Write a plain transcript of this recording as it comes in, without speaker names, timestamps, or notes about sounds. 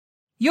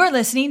You're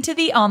listening to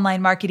the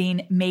Online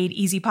Marketing Made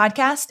Easy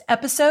podcast,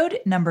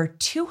 episode number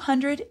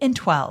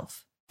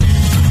 212.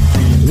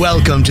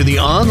 Welcome to the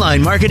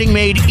Online Marketing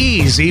Made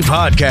Easy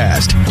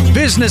podcast.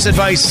 Business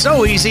advice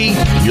so easy,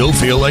 you'll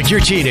feel like you're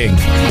cheating.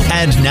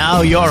 And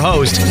now your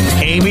host,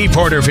 Amy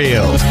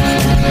Porterfield.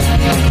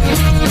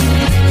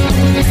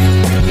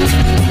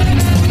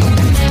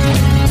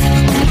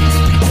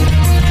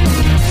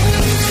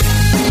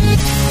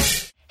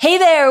 Hey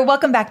there,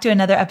 welcome back to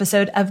another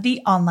episode of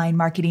the Online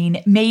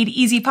Marketing Made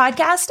Easy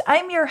podcast.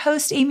 I'm your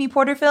host, Amy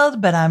Porterfield,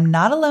 but I'm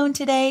not alone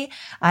today.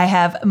 I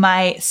have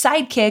my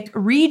sidekick,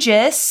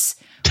 Regis,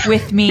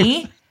 with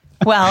me.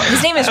 Well,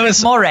 his name is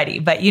Rick Mulready,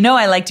 but you know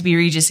I like to be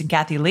Regis and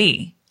Kathy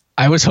Lee.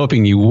 I was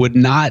hoping you would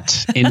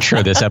not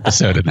intro this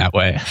episode in that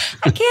way.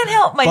 I can't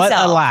help myself.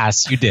 But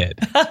alas, you did.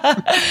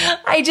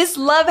 I just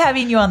love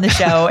having you on the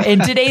show.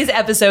 And today's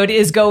episode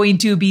is going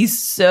to be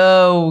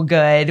so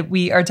good.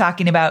 We are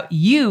talking about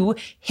you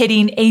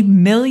hitting $1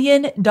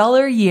 million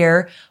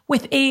year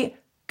with a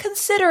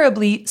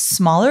considerably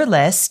smaller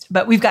list,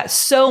 but we've got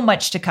so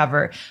much to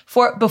cover.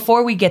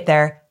 Before we get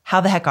there,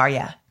 how the heck are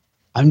you?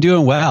 I'm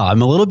doing well.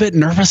 I'm a little bit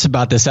nervous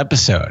about this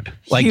episode.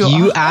 Like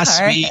you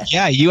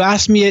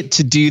asked me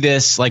to do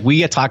this. Like we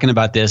get talking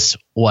about this,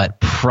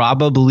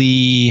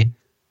 probably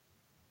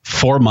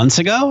 4 months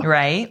ago?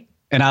 Right.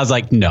 And I was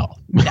like, no,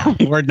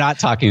 we're not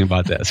talking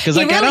about this. Because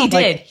he really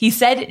did. He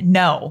said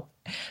no.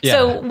 Yeah.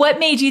 So what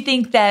made you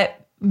think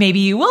that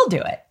maybe you will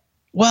do it?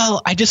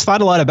 Well, I just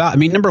thought a lot about,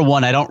 number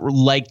one, I don't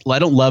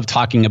love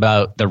talking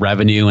about the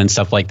revenue and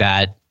stuff like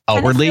that.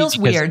 Outwardly, it feels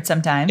weird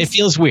sometimes. It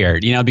feels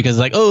weird, because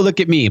oh,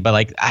 look at me.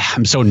 But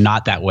I'm so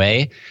not that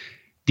way.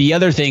 The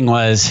other thing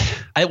was,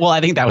 I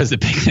think that was the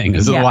big thing.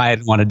 This is why I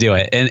didn't want to do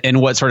it. And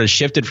what sort of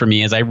shifted for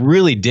me is I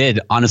really did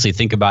honestly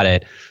think about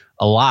it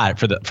a lot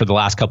for the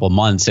last couple of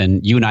months.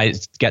 And you and I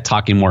get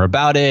talking more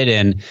about it.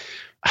 And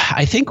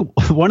I think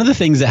one of the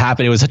things that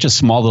happened, it was such a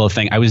small little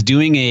thing. I was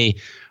doing a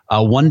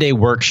one-day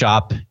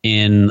workshop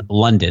in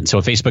London. So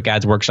a Facebook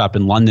ads workshop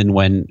in London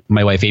when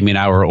my wife Amy and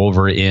I were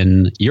over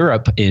in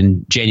Europe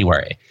in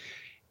January.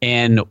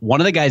 And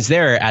one of the guys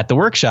there at the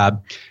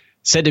workshop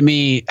said to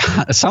me,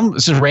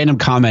 just random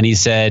comment. He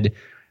said,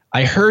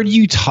 I heard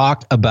you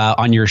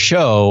on your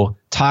show,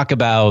 talk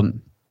about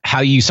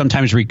how you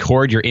sometimes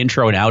record your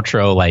intro and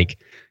outro like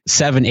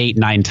 7, 8,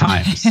 9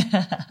 times.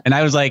 And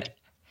I was like,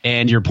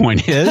 and your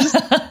point is?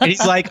 And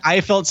he's like,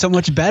 I felt so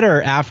much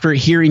better after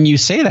hearing you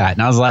say that.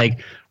 And I was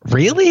like,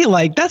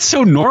 really? That's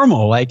so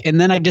normal. And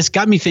then I just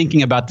got me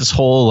thinking about this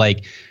whole, I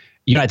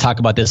talk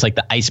about this,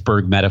 the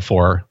iceberg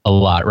metaphor a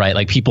lot,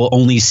 right? People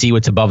only see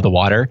what's above the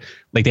water.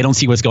 They don't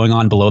see what's going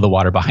on below the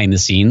water behind the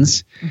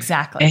scenes.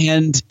 Exactly.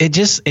 And it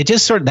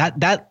just sort of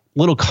that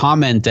little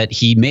comment that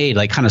he made,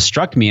 kind of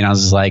struck me. And I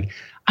was just like,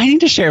 I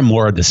need to share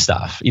more of this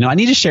stuff. I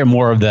need to share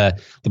more of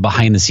the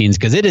behind the scenes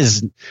because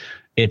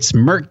it's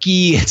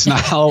murky. It's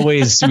not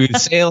always smooth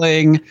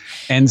sailing.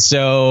 And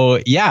so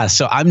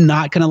I'm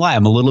not going to lie.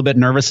 I'm a little bit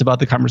nervous about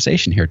the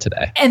conversation here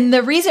today. And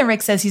the reason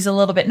Rick says he's a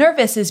little bit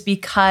nervous is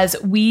because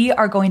we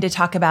are going to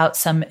talk about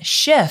some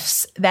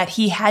shifts that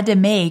he had to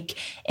make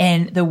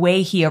in the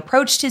way he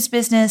approached his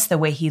business, the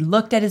way he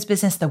looked at his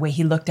business, the way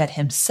he looked at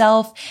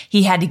himself.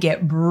 He had to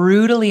get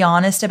brutally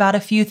honest about a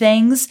few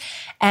things.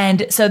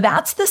 And so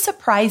that's the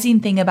surprising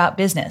thing about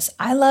business.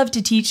 I love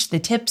to teach the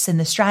tips and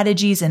the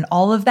strategies and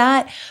all of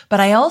that,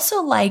 but I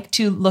also like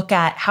to look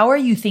at how are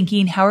you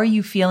thinking? How are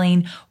you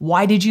feeling?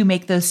 Why did you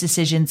make those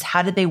decisions?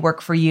 How did they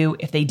work for you?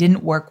 If they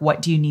didn't work,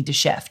 what do you need to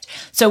shift?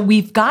 So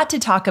we've got to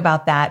talk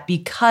about that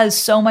because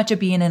so much of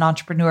being an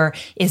entrepreneur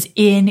is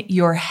in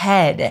your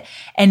head.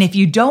 And if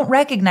you don't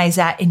recognize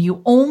that and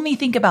you only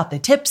think about the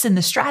tips and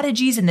the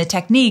strategies and the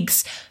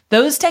techniques,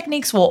 those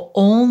techniques will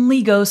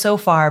only go so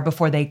far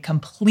before they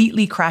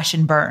completely crash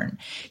and burn.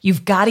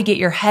 You've got to get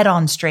your head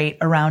on straight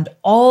around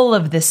all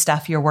of this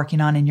stuff you're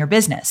working on in your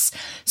business.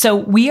 So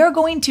we are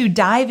going to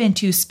dive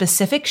into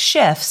specific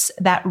shifts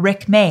that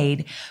Rick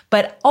made,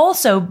 but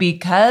also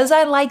because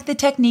I like the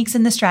techniques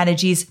and the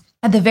strategies,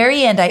 at the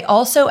very end, I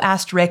also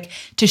asked Rick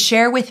to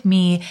share with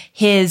me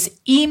his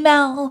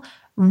email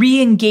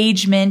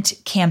re-engagement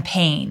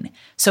campaign.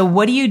 So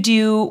what do you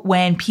do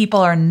when people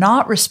are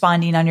not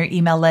responding on your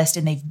email list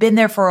and they've been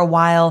there for a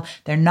while?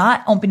 They're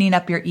not opening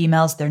up your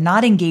emails. They're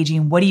not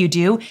engaging. What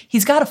do?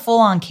 He's got a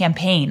full-on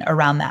campaign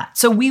around that.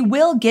 So we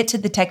will get to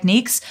the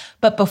techniques,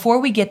 but before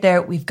we get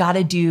there, we've got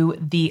to do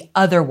the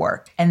other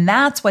work. And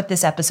that's what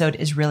this episode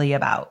is really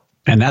about.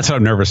 And that's what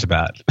I'm nervous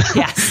about.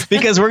 Yes.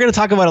 Because we're going to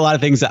talk about a lot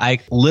of things that I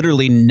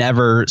literally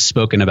never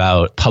spoken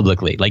about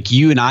publicly.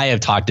 You and I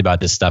have talked about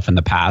this stuff in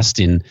the past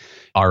in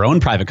our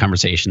own private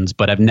conversations,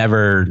 but I've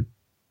never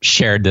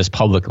shared this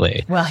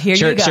publicly. Well, here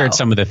you go. Shared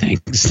some of the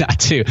things,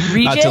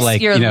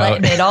 Regis, you're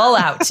letting it all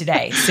out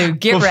today. So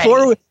get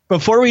ready.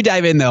 Before we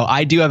dive in, though,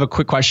 I do have a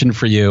quick question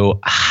for you.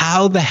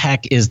 How the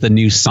heck is the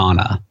new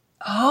sauna?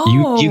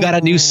 Oh, you got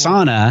a new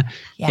sauna.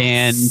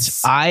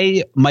 Yes.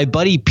 And my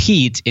buddy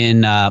Pete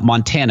in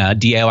Montana,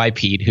 DIY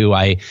Pete, who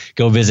I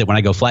go visit when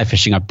I go fly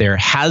fishing up there,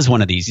 has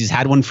one of these. He's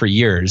had one for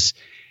years.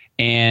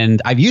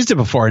 and I've used it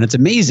before and it's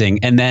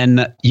amazing. And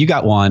then you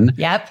got one.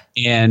 Yep.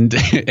 And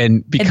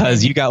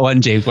because you got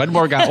one, James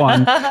Wedmore got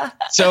one.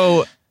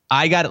 So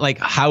I got it. Like,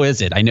 how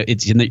is it? I know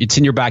it's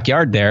in your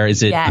backyard there.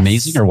 Is it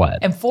amazing or what?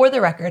 And for the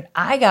record,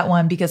 I got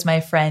one because my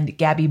friend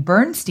Gabby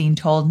Bernstein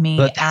told me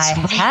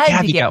I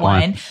had to get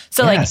one.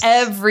 So like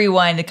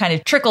everyone, it kind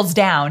of trickles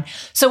down.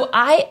 So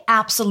I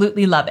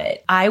absolutely love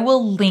it. I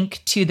will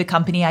link to the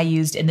company I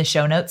used in the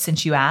show notes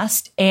since you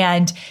asked.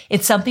 And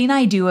it's something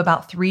I do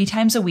about 3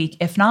 times a week,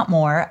 if not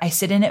more. I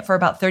sit in it for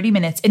about 30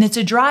 minutes and it's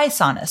a dry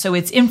sauna. So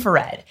it's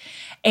infrared.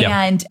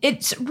 And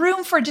it's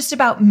room for just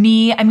about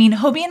me. I mean,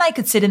 Hobie and I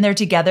could sit in there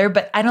together,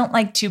 but I don't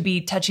like to be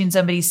touching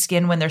somebody's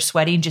skin when they're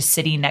sweating, just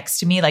sitting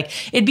next to me. Like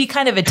it'd be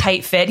kind of a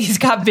tight fit. He's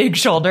got big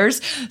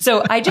shoulders.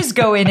 So I just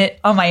go in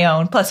it on my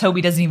own. Plus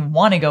Hobie doesn't even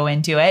want to go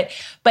into it,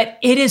 but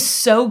it is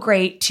so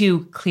great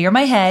to clear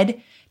my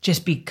head,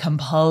 just be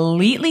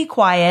completely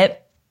quiet.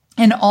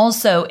 And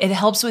also it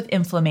helps with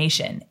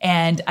inflammation.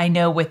 And I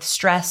know with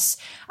stress,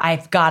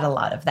 I've got a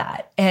lot of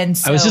that. And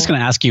so I was just going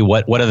to ask you,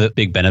 what are the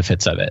big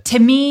benefits of it? To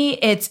me,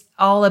 it's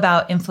all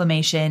about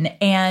inflammation.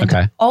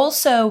 And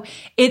also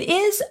it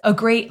is a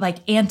great like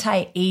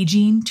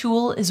anti-aging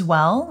tool as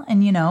well.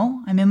 And you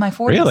know, I'm in my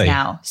 40s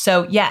now.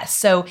 So yes,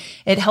 so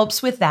it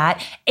helps with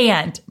that.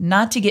 And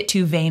not to get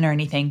too vain or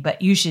anything,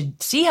 but you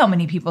should see how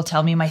many people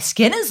tell me my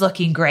skin is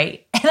looking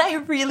great. And I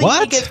really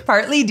think it's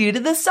partly due to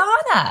the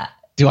sauna.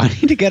 Do I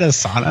need to get a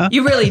sauna?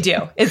 You really do.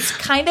 It's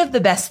kind of the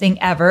best thing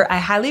ever. I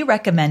highly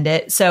recommend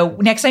it. So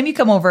next time you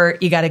come over,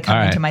 you got to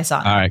come into my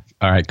sauna.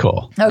 All right.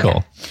 Cool. Okay.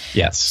 Cool.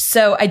 Yes.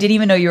 So I didn't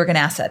even know you were going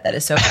to ask that. That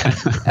is so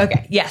funny.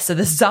 Okay. Yeah. So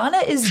the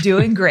sauna is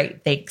doing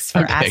great. Thanks for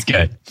asking.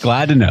 Good.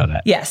 Glad to know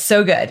that. Yes.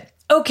 So good.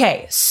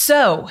 Okay.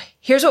 So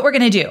here's what we're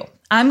going to do.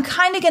 I'm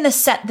kind of going to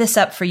set this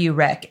up for you,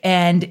 Rick.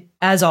 And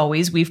as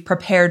always, we've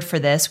prepared for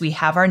this. We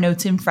have our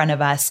notes in front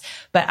of us,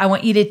 but I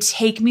want you to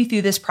take me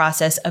through this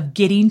process of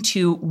getting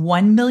to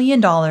 $1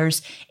 million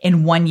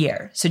in 1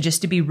 year. So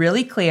just to be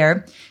really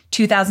clear,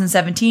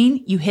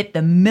 2017, you hit the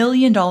 $1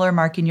 million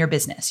mark in your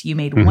business. You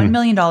made $1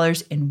 million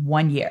in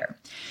 1 year.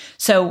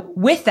 So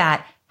with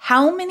that,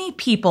 how many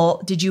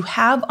people did you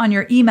have on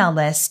your email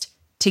list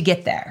to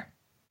get there?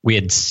 We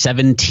had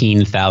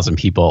 17,000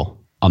 people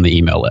on the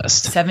email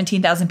list.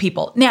 17,000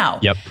 people.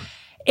 Now,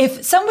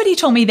 if somebody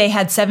told me they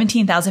had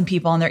 17,000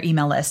 people on their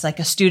email list, like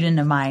a student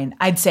of mine,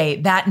 I'd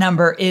say that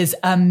number is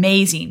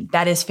amazing.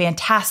 That is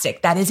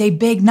fantastic. That is a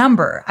big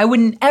number. I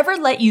wouldn't ever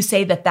let you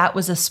say that that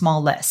was a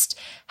small list.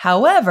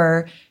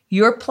 However,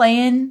 you're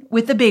playing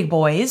with the big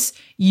boys.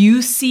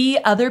 You see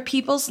other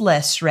people's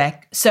lists,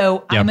 Rick.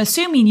 So I'm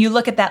assuming you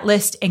look at that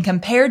list and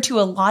compared to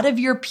a lot of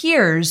your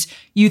peers,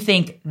 you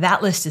think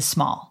that list is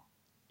small.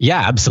 Yeah,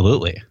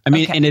 absolutely. I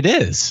mean, and it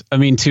is. I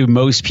mean, to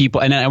most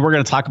people, and we're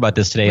going to talk about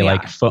this today,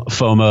 like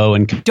FOMO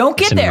and don't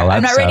get there.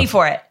 I'm not ready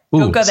for it.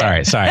 Don't go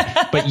there. Sorry.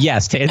 But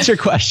yes, to answer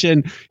your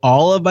question,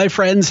 all of my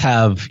friends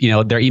have,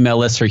 their email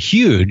lists are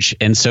huge.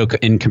 And so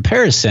in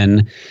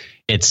comparison,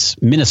 it's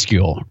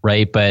minuscule,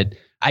 right? But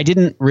I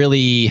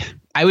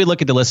would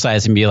look at the list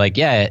size and be like,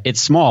 yeah,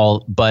 it's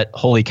small, but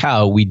holy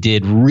cow, we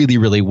did really,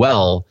 really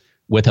well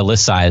with a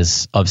list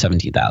size of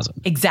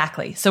 17,000.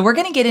 Exactly. So we're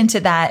going to get into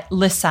that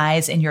list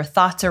size and your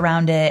thoughts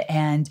around it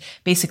and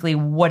basically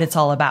what it's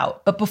all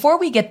about. But before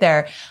we get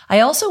there,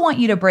 I also want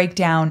you to break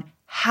down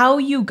how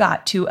you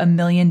got to $1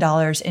 million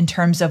in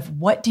terms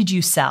of what did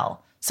you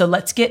sell. So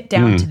let's get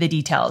down to the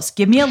details.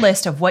 Give me a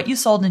list of what you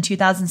sold in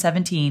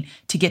 2017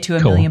 to get to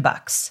 $1 million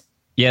bucks.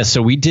 Yeah,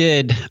 so we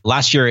did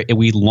last year,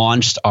 we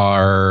launched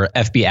our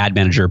FB Ad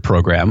Manager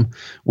program,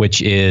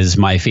 which is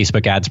my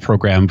Facebook ads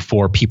program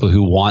for people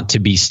who want to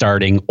be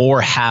starting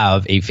or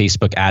have a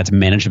Facebook ads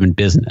management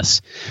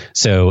business.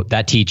 So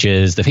that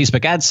teaches the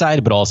Facebook ad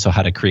side, but also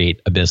how to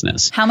create a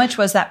business. How much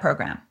was that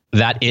program?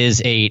 That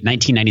is a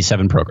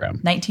 1997 program.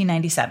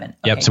 1997. Okay.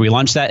 Yep. So we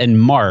launched that in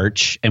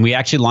March, and we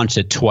actually launched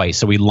it twice.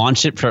 So we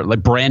launched it for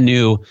like brand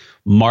new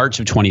March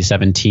of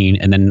 2017.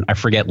 And then I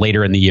forget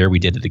later in the year, we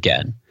did it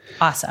again.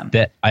 Awesome.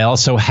 That I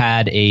also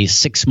had a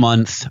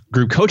 6-month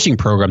group coaching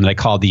program that I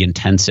called the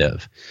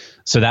Intensive.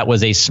 So that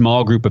was a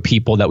small group of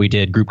people that we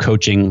did group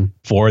coaching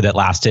for that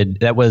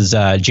was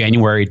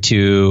January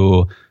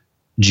to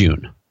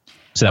June.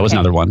 So that was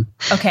another one.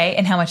 Okay.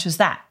 And how much was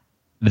that?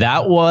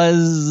 That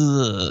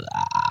was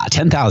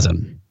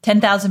 10,000.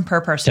 10,000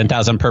 per person.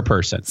 10,000 per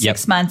person.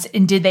 6 months.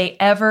 And did they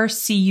ever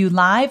see you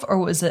live, or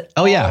was it?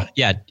 Oh yeah.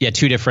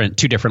 Two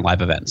different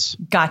live events.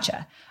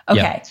 Gotcha. Okay.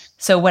 Yeah.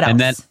 So what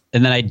else?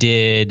 And then I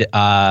did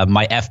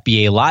my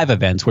FBA live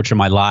events, which are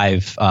my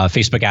live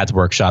Facebook ads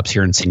workshops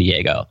here in San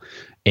Diego.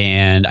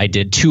 And I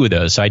did 2 of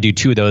those. So I do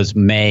 2 of those,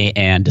 May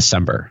and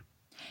December.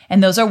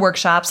 And those are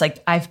workshops.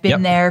 Like I've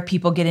been there.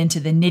 People get into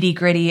the nitty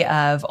gritty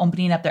of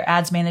opening up their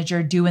ads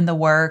manager, doing the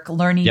work,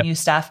 learning new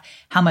stuff.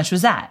 How much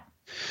was that?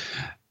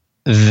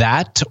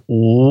 That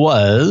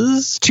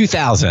was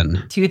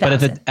 2,000.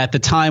 But at the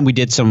time we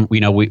did some,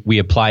 we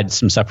applied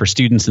some stuff for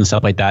students and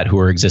stuff like that who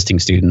are existing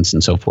students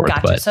and so forth.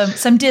 Gotcha. But so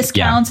some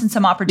discounts and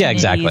some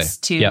opportunities exactly.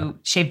 to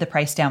shave the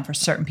price down for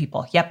certain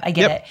people. Yep. I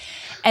get it.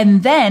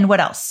 And then what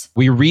else?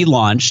 We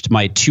relaunched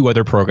my 2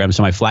 other programs.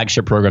 So my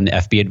flagship program, the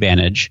FB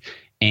Advantage,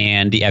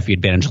 and the FB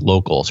Advantage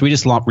Local. So we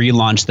just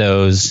relaunched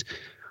those.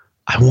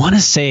 I want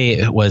to say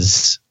it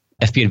was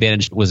FB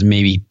Advantage was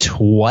maybe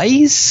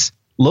twice.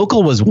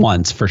 Local was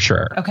once for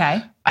sure.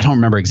 Okay. I don't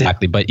remember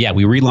exactly, but yeah,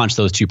 we relaunched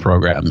those 2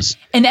 programs.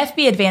 And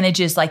FB Advantage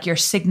is like your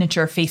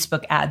signature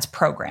Facebook ads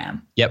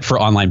program. Yep, for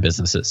online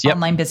businesses. Yep.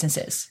 Online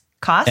businesses.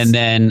 Cost? And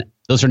then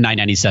those are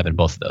 $9.97,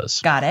 both of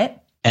those. Got it.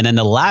 And then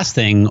the last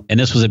thing, and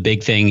this was a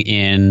big thing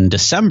in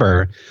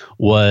December,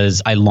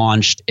 was I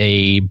launched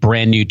a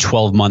brand new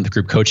 12-month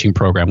group coaching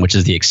program, which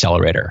is the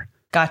Accelerator.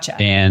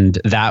 Gotcha. And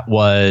that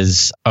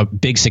was a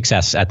big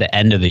success at the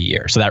end of the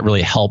year. So that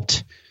really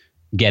helped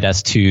get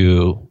us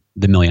to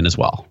the $1 million as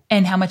well.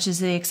 And how much is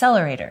the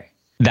Accelerator?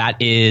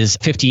 That is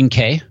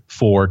 $15K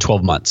for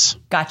 12 months.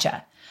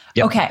 Gotcha.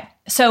 Yep. Okay.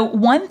 So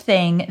one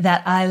thing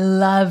that I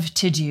love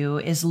to do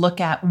is look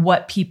at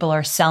what people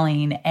are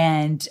selling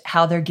and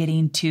how they're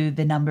getting to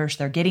the numbers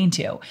they're getting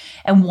to.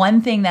 And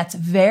one thing that's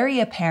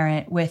very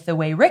apparent with the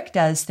way Rick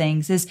does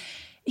things is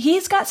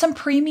he's got some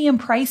premium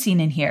pricing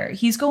in here.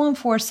 He's going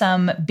for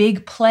some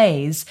big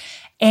plays.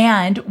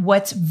 And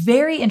what's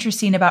very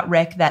interesting about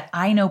Rick that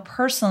I know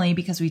personally,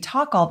 because we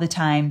talk all the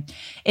time,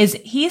 is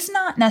he's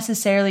not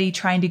necessarily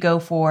trying to go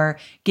for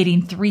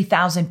getting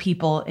 3,000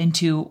 people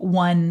into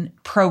one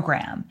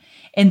program.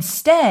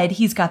 Instead,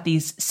 he's got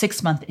these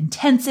 6-month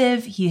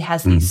intensive. He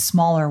has these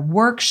smaller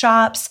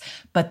workshops,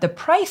 but the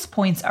price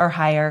points are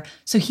higher.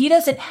 So he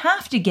doesn't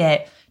have to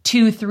get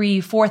 2,000,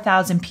 3,000,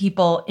 4,000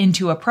 people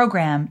into a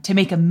program to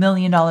make $1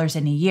 million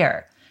in a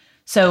year.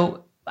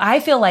 So I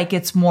feel like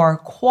it's more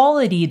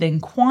quality than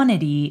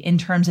quantity in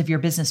terms of your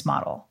business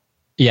model.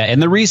 Yeah.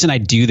 And the reason I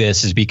do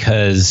this is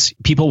because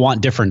people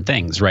want different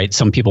things, right?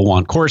 Some people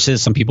want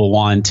courses. Some people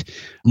want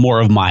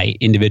more of my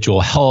individual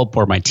help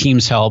or my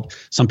team's help.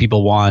 Some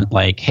people want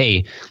like,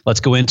 hey, let's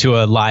go into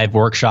a live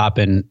workshop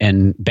and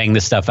bang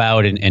this stuff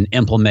out and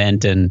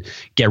implement and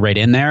get right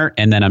in there.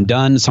 And then I'm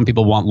done. Some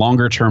people want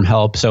longer term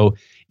help. So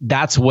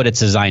that's what it's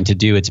designed to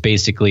do. It's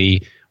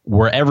basically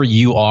wherever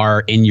you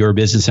are in your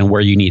business and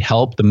where you need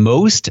help the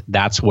most,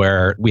 that's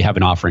where we have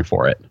an offering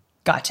for it.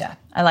 Gotcha.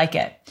 I like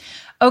it.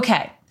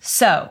 Okay.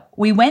 So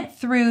we went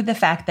through the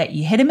fact that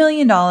you hit $1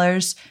 million,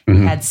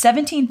 you had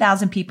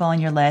 17,000 people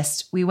on your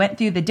list. We went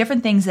through the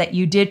different things that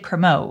you did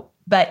promote.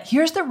 But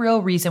here's the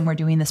real reason we're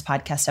doing this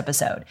podcast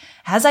episode.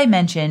 As I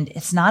mentioned,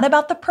 it's not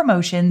about the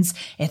promotions.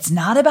 It's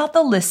not about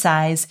the list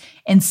size.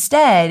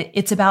 Instead,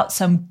 it's about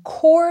some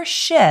core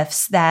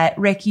shifts that,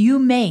 Rick, you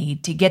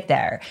made to get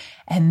there.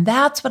 And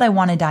that's what I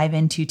want to dive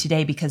into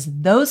today, because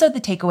those are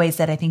the takeaways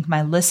that I think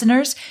my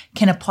listeners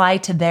can apply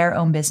to their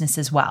own business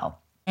as well.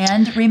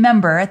 And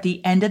remember, at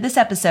the end of this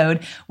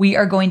episode, we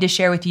are going to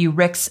share with you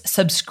Rick's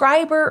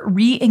subscriber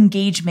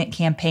re-engagement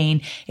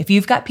campaign. If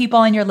you've got people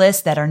on your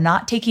list that are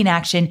not taking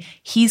action,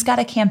 he's got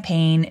a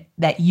campaign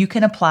that you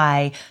can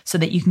apply so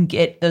that you can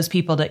get those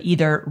people to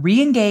either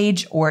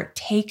re-engage or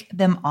take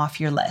them off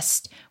your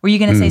list. Were you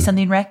going to say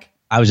something, Rick?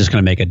 I was just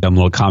going to make a dumb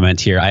little comment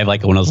here. I have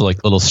like one of those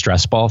like little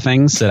stress ball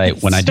things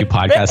that when I do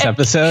podcast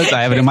episodes,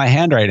 I have it in my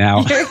hand right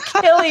now. You're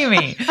killing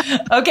me.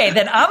 Okay,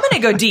 then I'm going to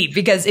go deep,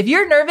 because if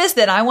you're nervous,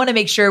 then I want to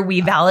make sure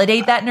we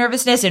validate that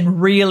nervousness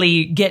and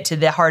really get to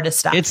the hardest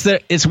stuff.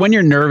 It's when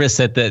you're nervous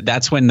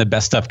that's when the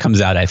best stuff comes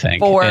out, I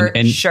think. For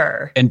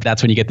sure. And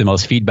that's when you get the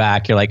most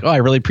feedback. You're like, oh, I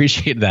really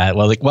appreciate that.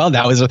 Well,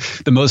 that was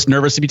the most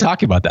nervous to be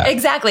talking about that.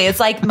 Exactly. It's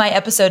like my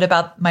episode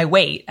about my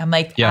weight. I'm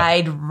like,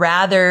 I'd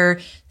rather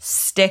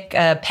stick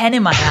a pen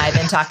in my eye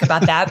than talk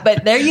about that.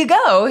 But there you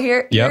go.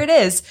 Here it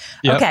is.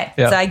 Okay.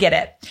 So I get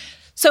it.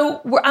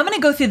 So I'm going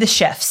to go through the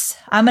shifts.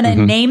 I'm going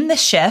to name the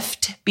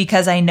shift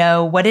because I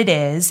know what it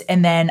is.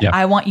 And then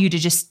I want you to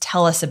just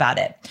tell us about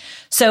it.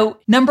 So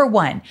number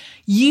 1,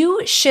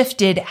 you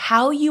shifted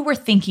how you were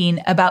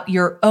thinking about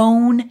your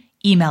own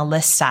email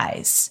list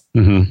size.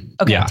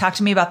 Okay. Talk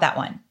to me about that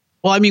one.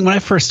 Well, I mean, when I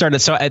first started,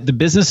 so the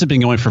business has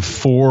been going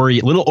for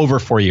a little over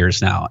 4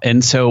 years now.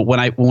 And so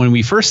when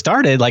we first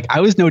started, like I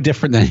was no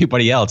different than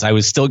anybody else. I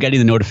was still getting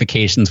the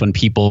notifications when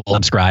people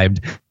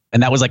subscribed.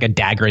 And that was like a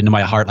dagger into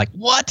my heart. Like,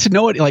 what?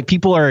 No, like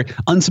people are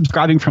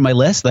unsubscribing from my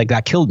list. Like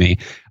that killed me.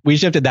 We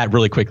shifted that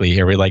really quickly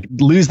here. We like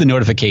lose the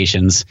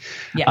notifications.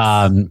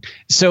 Yes.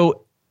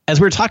 So as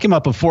we were talking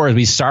about before, as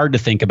we started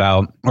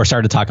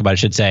to talk about, I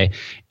should say,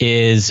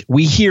 is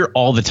we hear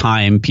all the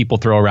time people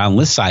throw around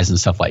list size and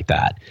stuff like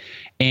that.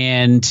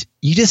 And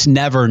you just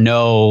never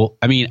know.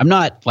 I mean, I'm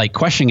not like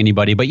questioning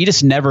anybody, but you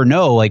just never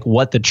know like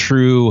what the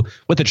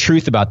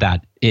truth about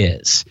that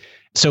is.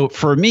 So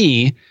for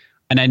me,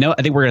 and I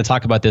think we're going to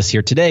talk about this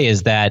here today,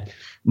 is that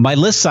my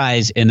list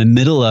size in the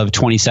middle of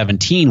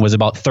 2017 was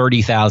about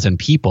 30,000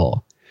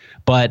 people.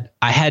 But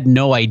I had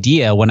no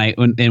idea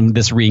in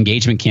this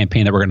re-engagement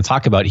campaign that we're going to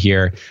talk about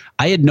here,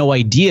 I had no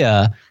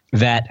idea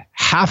that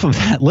half of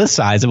that list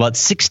size, about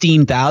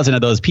 16,000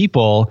 of those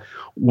people,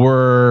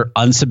 were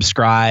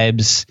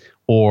unsubscribes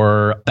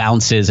or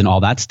bounces and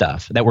all that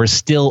stuff that were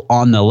still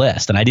on the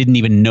list. And I didn't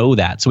even know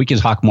that. So we can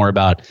talk more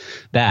about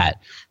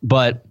that.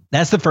 But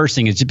That's the first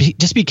thing is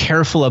just be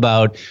careful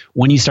about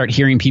when you start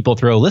hearing people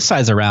throw list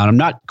size around. I'm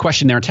not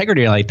questioning their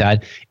integrity like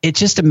that. It's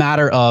just a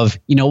matter of,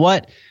 you know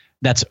what?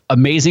 That's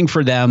amazing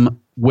for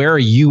them. Where are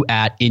you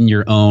at in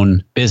your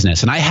own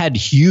business? And I had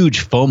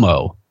huge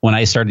FOMO when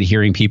I started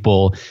hearing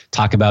people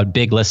talk about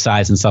big list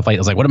size and stuff like that.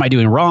 I was like, what am I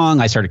doing wrong?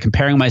 I started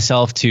comparing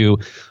myself to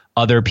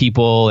other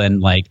people.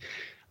 And like,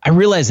 I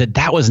realized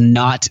that was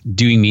not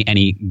doing me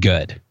any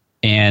good.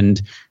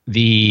 And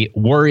the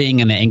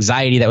worrying and the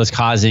anxiety that was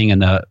causing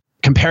and the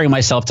comparing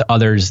myself to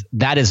others,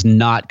 that is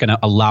not going to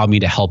allow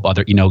me to help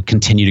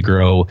continue to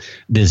grow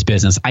this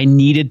business. I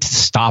needed to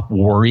stop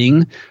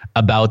worrying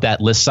about that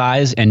list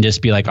size and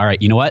just be like, all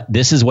right, you know what?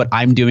 This is what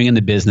I'm doing in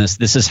the business.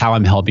 This is how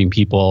I'm helping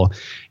people.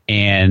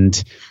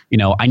 And,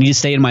 I need to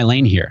stay in my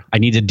lane here. I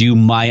need to do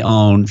my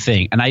own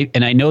thing. And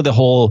I know the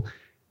whole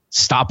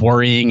stop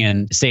worrying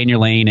and stay in your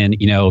lane and,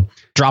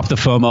 drop the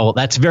FOMO.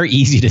 That's very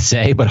easy to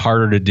say, but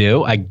harder to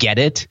do. I get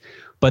it.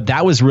 But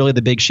that was really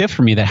the big shift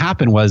for me that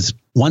happened was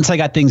once I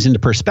got things into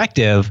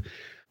perspective,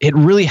 it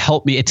really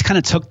helped me. It kind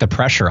of took the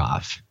pressure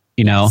off,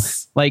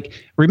 Yes. like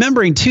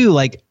remembering too,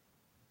 like,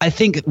 I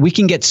think we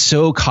can get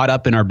so caught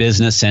up in our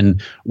business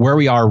and where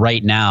we are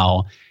right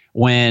now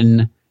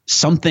when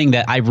something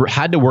that I've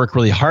had to work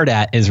really hard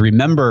at is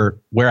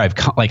remember where I've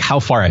come, like how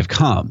far I've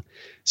come.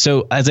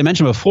 So as I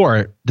mentioned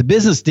before, the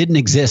business didn't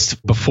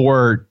exist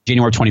before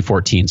January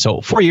 2014.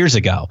 So 4 years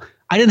ago,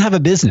 I didn't have a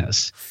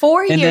business.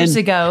 4 years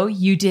ago,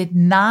 you did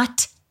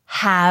not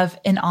have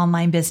an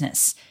online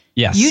business.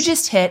 Yes. You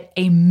just hit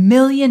 $1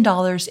 million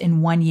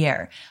in 1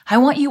 year. I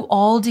want you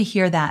all to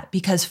hear that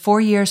because 4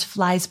 years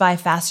flies by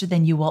faster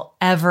than you will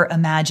ever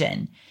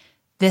imagine.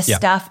 This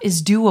stuff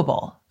is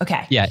doable.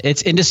 Okay. Yeah.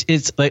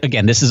 It's like,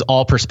 again, this is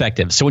all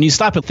perspective. So when you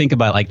stop and think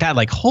about it like that,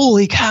 like,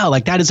 holy cow,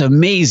 like that is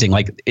amazing.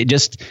 Like it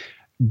just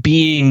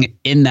being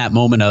in that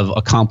moment of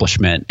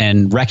accomplishment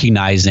and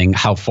recognizing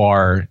how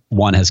far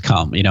one has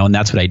come, and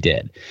that's what I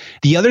did.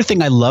 The other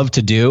thing I love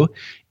to do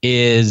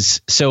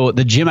is, so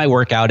the gym I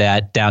work out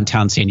at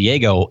downtown San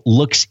Diego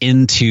looks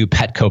into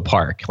Petco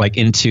Park, like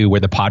into where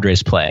the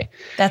Padres play.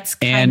 That's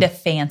kind of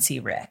fancy,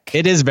 Rick.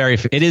 It is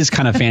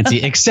kind of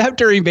fancy, except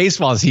during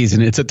baseball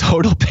season. It's a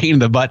total pain in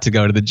the butt to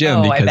go to the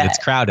gym because it's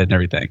crowded and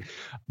everything.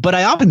 But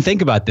I often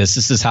think about this.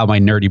 This is how my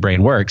nerdy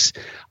brain works.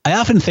 I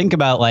often think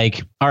about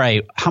like, all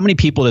right, how many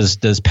people does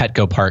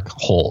Petco Park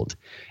hold?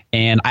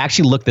 And I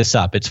actually looked this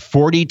up. It's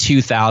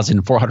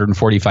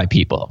 42,445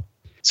 people.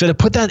 So to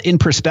put that in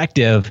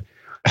perspective,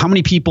 how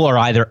many people are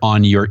either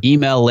on your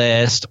email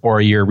list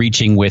or you're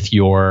reaching with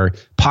your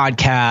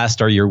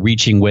podcast or you're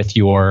reaching with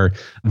your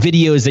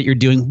videos that you're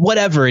doing,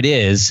 whatever it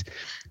is.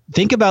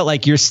 Think about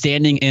like you're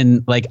standing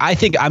in, like, I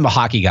think I'm a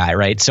hockey guy,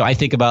 right? So I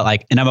think about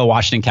like, and I'm a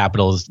Washington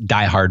Capitals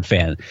diehard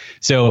fan.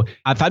 So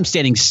if I'm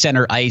standing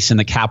center ice in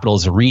the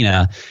Capitals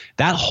arena,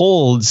 that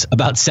holds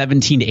about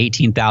 17 to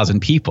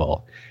 18,000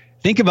 people.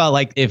 Think about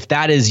like, if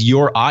that is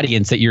your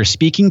audience that you're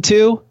speaking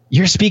to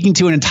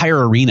an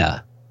entire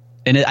arena.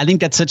 And I think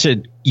that's such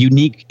a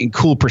unique and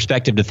cool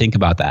perspective to think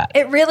about that.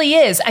 It really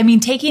is. I mean,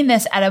 taking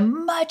this at a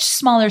much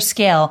smaller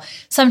scale,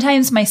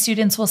 sometimes my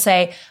students will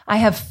say, I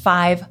have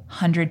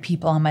 500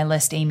 people on my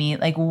list, Amy.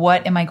 Like,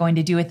 what am I going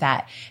to do with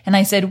that? And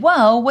I said,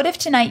 well, what if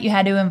tonight you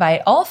had to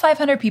invite all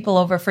 500 people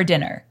over for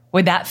dinner?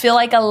 Would that feel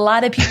like a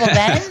lot of people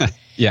then?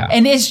 Yeah.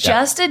 And it's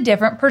just a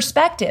different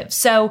perspective.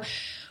 So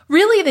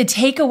really, the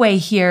takeaway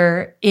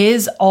here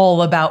is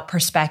all about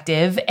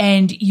perspective.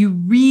 And you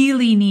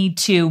really need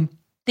to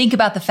think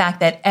about the fact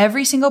that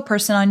every single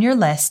person on your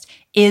list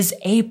is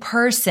a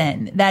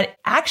person that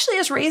actually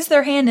has raised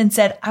their hand and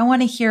said, I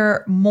want to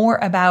hear more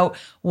about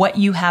what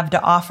you have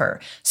to offer.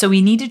 So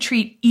we need to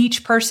treat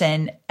each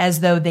person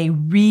as though they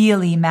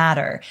really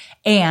matter.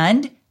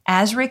 And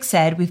as Rick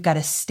said, we've got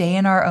to stay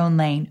in our own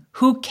lane.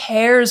 Who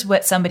cares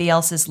what somebody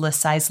else's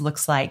list size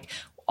looks like?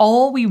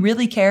 All we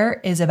really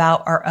care is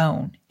about our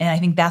own. And I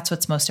think that's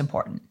what's most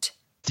important.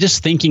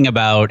 Just thinking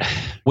about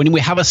when we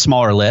have a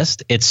smaller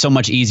list, it's so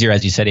much easier,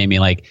 as you said, Amy,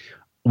 like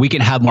we can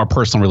have more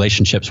personal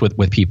relationships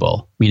with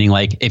people. Meaning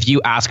like if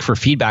you ask for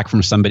feedback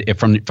from somebody,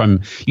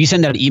 from you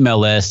send out an email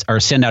list or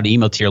send out an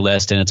email to your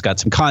list and it's got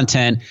some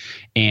content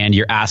and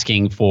you're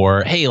asking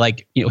for, hey,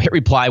 like, hit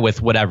reply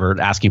with whatever,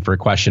 asking for a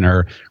question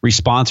or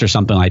response or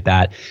something like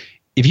that.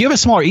 If you have a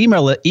smaller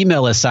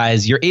email list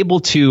size, you're able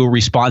to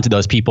respond to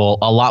those people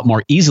a lot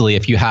more easily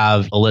if you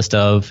have a list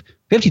of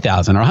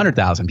 50,000 or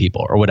 100,000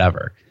 people or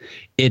whatever.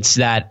 It's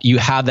that you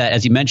have that,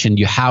 as you mentioned,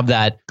 you have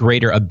that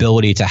greater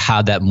ability to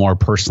have that more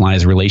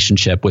personalized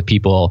relationship with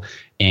people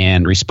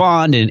and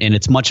respond. And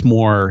it's much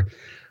more,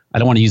 I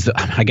don't want to use the,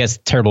 I guess,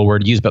 terrible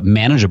word to use, but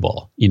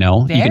manageable. You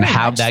can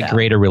have that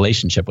greater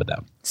relationship with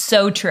them.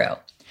 So true.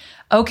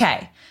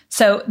 Okay.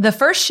 So the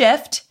first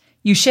shift,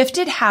 you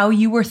shifted how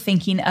you were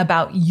thinking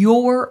about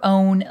your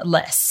own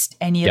list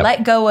and you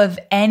let go of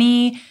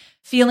any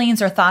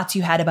feelings or thoughts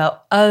you had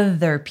about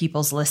other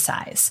people's list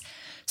size.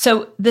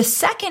 So the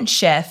second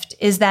shift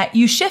is that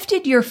you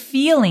shifted your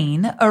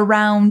feeling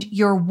around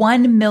your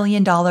 $1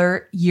 million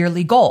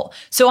yearly goal.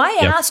 So I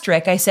asked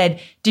Rick, I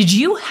said, did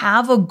you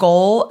have a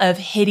goal of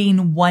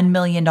hitting $1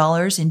 million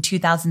in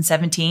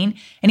 2017?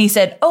 And he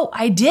said, oh,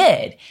 I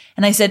did.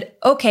 And I said,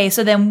 okay,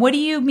 so then what do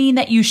you mean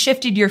that you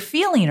shifted your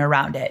feeling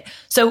around it?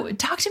 So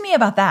talk to me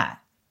about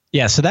that.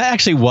 Yeah, so that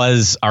actually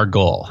was our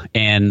goal.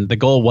 And the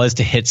goal was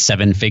to hit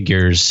 7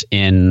 figures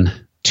in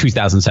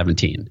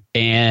 2017.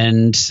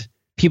 And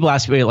people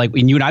ask me, like,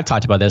 and you and I've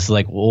talked about this,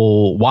 like,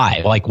 well,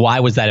 why? Like, why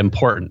was that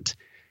important?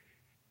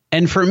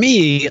 And for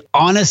me,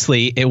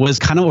 honestly, it was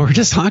kind of what we're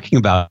just talking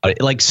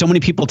about. Like, so many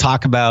people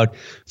talk about,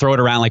 throw it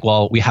around like,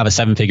 well, we have a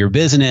 7-figure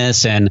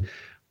business. And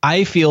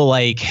I feel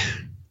like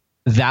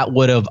that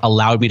would have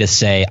allowed me to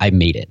say I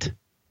made it.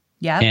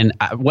 Yeah. And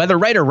whether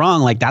right or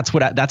wrong, like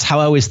that's how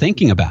I was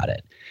thinking about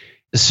it.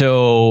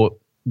 So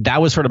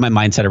that was sort of my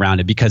mindset around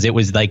it, because it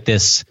was like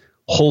this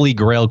holy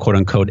grail, quote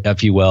unquote,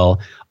 if you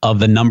will, of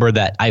the number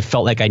that I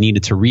felt like I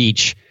needed to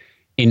reach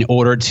in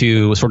order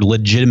to sort of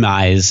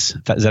legitimize,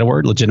 is that a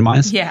word?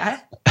 Legitimize? Yeah.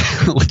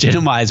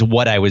 Legitimize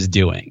what I was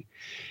doing.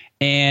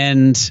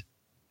 And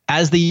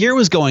as the year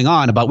was going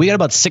on, we got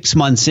about 6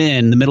 months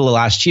in the middle of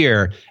last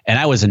year, and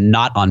I was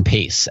not on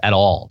pace at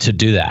all to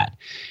do that.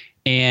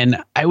 And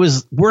I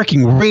was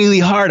working really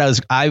hard.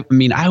 I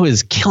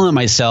was killing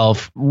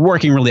myself,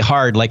 working really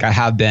hard like I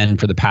have been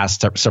for the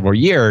past several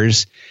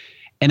years.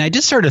 And I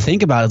just started to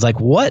think about it. It's like,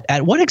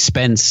 at what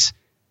expense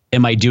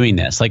am I doing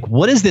this? Like,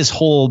 what does this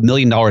whole $1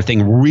 million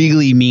thing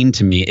really mean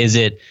to me? Is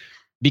it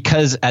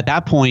because at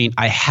that point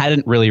I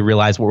hadn't really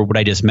realized what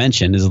I just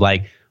mentioned is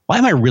like, why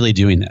am I really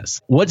doing this?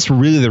 What's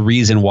really the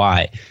reason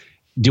why?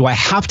 Do I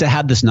have to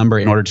have this number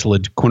in order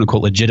to quote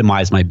unquote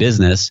legitimize my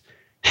business?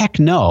 Heck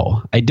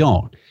no, I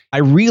don't. I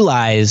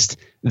realized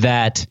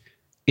that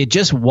it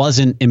just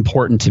wasn't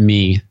important to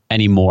me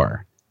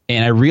anymore.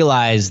 And I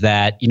realized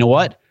that, you know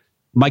what?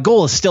 My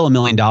goal is still $1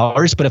 million,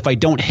 but if I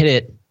don't hit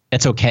it,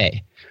 it's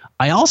okay.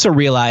 I also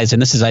realized,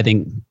 and this is, I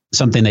think,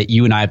 something that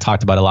you and I have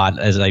talked about a lot,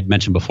 as I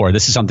mentioned before,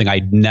 this is something I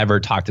never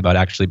talked about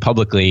actually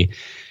publicly,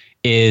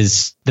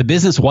 is the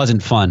business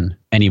wasn't fun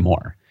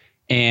anymore.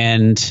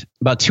 And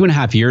about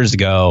 2.5 years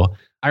ago,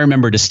 I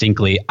remember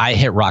distinctly, I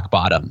hit rock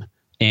bottom.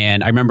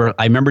 And I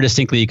remember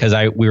distinctly because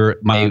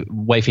my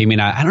wife, Amy,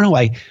 and I don't know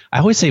why I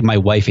always say my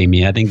wife,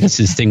 Amy. I think that's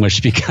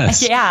distinguished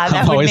because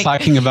I'm always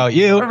talking about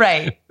you.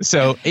 Right.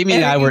 So Amy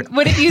and I were.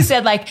 What if you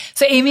said like,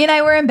 so Amy and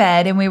I were in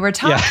bed and we were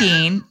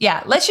talking.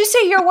 Yeah. Let's just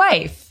say your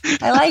wife.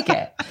 I like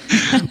it.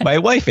 My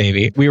wife,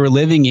 Amy. We were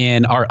living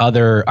in our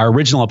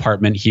original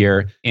apartment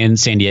here in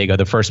San Diego,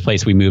 the first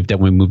place we moved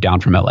when we moved down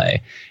from LA.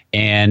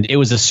 And it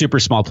was a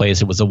super small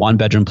place. It was a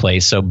 1-bedroom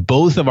place. So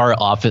both of our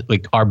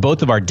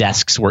both of our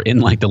desks were in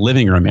like the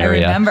living room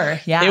area. I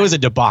remember. Yeah. It was a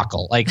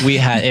debacle. Like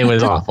it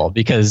was awful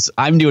because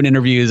I'm doing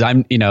interviews.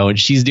 And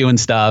she's doing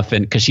stuff,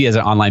 and because she has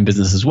an online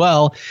business as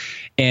well.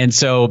 And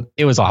so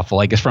it was awful.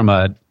 Like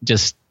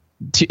it's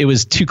it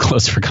was too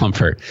close for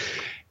comfort.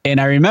 And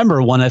I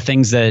remember one of the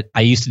things that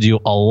I used to do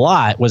a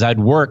lot was I'd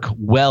work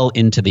well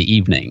into the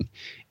evening.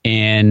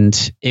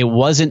 And it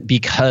wasn't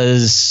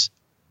because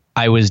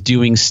I was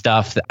doing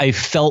stuff that I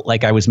felt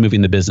like I was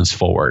moving the business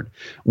forward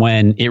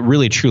when it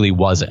really truly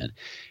wasn't.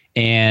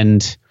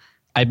 And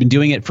I've been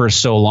doing it for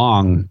so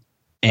long,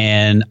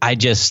 and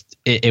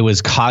it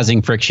was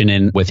causing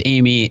friction with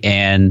Amy,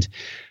 and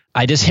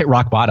I just hit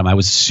rock bottom. I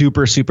was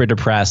super, super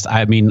depressed.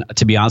 I mean,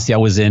 to be honest, I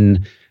was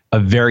in a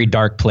very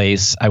dark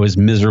place. I was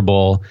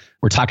miserable.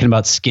 We're talking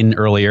about skin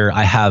earlier.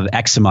 I have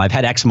eczema. I've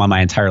had eczema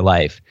my entire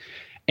life.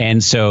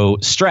 And so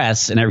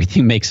stress and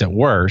everything makes it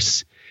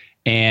worse.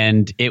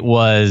 And it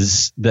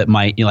was that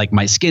my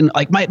skin,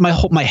 like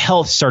my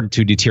health started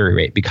to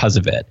deteriorate because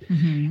of it.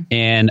 Mm-hmm.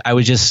 And I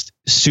was just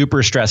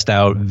super stressed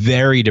out,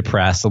 very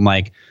depressed. I'm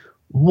like,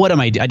 what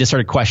am I doing? I just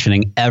started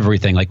questioning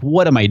everything. Like,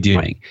 what am I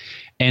doing?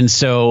 And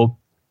so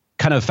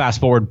kind of fast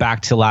forward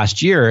back to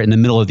last year, in the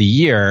middle of the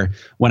year,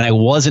 when I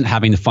wasn't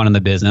having the fun in the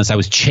business, I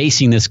was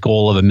chasing this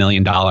goal of $1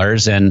 million.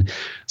 And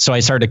so I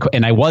started,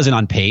 and I wasn't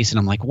on pace, and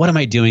I'm like, what am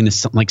I doing?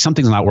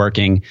 Something's not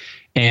working.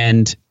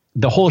 And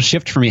the whole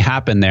shift for me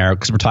happened there,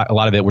 because we're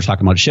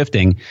talking about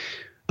shifting.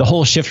 The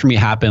whole shift for me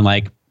happened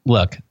like,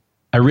 look,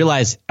 I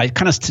realized I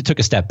kind of took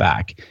a step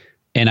back,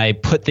 and I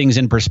put things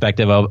in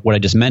perspective of what I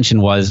just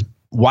mentioned was,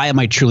 why am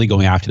I truly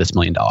going after this $1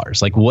 million?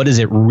 Like, what does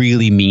it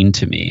really mean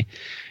to me?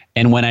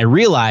 And when I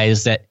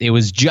realized that it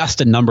was just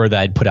a number that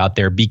I'd put out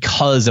there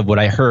because of what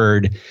I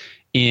heard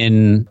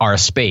in our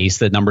space,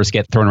 that numbers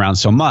get thrown around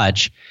so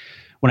much.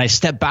 When I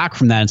stepped back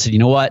from that and said, you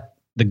know what?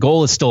 The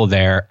goal is still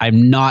there. I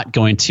am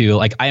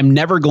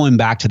never going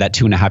back to that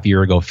 2.5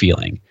 year ago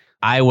feeling.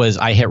 I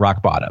hit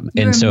rock bottom.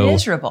 You were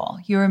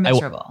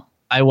miserable.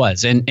 I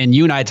was. And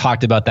you and I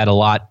talked about that a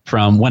lot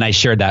from when I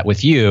shared that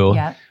with you.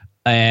 Yeah.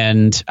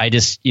 And I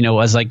just,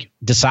 was like,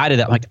 decided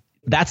that like,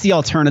 that's the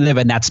alternative,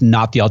 and that's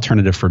not the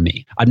alternative for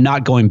me. I'm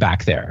not going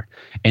back there.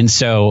 And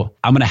so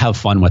I'm going to have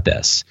fun with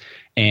this,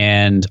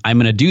 and I'm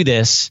going to do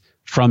this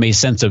from a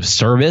sense of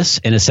service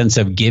and a sense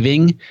of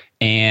giving.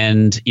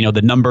 And,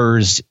 the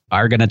numbers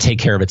are going to take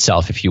care of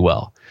itself, if you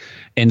will.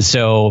 And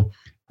so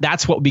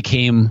that's what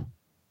became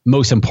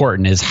most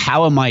important, is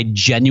how am I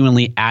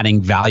genuinely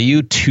adding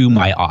value to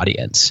my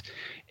audience?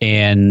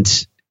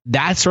 And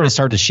that sort of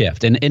started to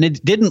shift. And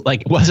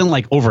it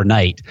wasn't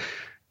overnight.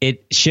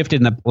 It shifted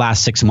in the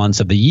last 6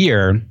 months of the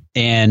year,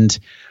 and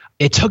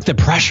it took the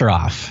pressure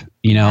off,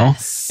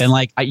 Yes. And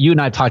you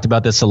and I have talked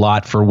about this a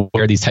lot for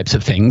where these types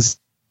of things,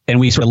 and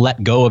we sort of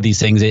let go of these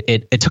things.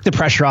 It took the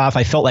pressure off.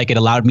 I felt like it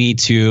allowed my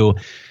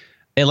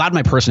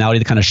personality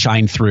to kind of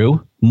shine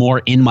through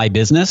more in my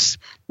business,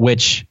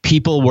 which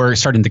people were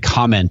starting to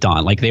comment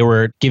on. They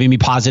were giving me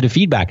positive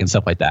feedback and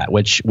stuff like that,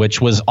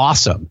 which was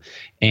awesome.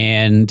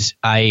 And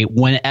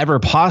whenever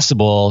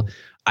possible,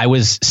 I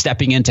was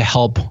stepping in to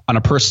help on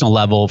a personal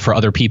level for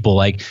other people,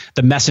 like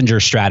the messenger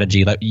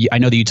strategy that I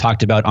know that you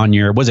talked about on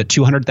your, was it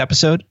 200th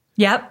episode?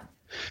 Yep.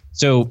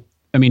 So,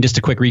 just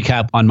a quick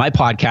recap on my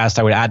podcast,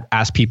 I would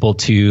ask people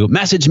to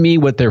message me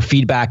with their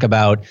feedback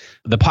about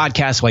the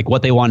podcast, like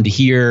what they wanted to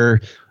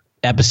hear,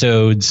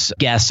 episodes,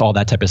 guests, all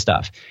that type of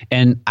stuff.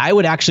 And I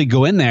would actually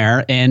go in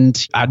there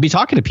and I'd be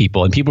talking to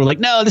people, and people were like,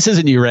 no, this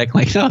isn't you, Rick.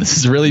 No, this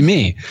is really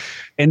me.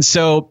 And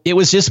so it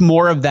was just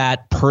more of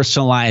that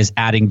personalized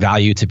adding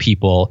value to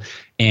people.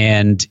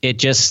 And it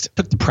just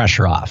took the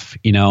pressure off,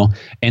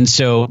 And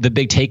so the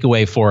big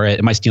takeaway for it,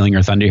 am I stealing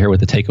your thunder here with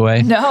the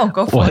takeaway? No,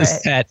 go for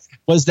it.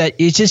 Was that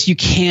it's just, you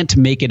can't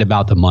make it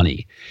about the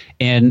money.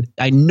 And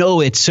I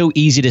know it's so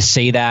easy to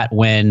say that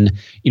when,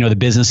 the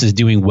business is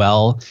doing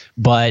well,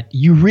 but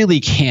you really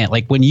can't.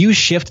 When you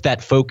shift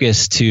that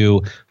focus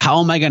to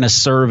how am I going to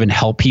serve and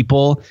help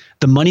people,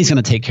 the money's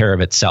going to take care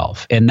of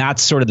itself. And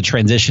that's sort of the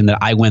transition that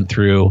I went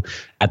through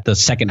at the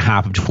second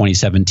half of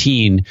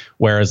 2017,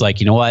 where it's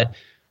you know what?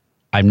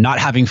 I'm not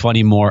having fun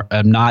anymore.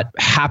 I'm not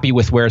happy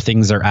with where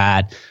things are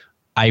at.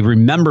 I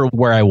remember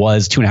where I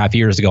was 2.5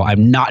 years ago.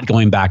 I'm not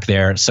going back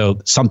there. So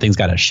something's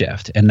got to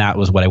shift. And that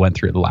was what I went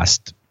through the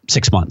last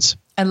 6 months.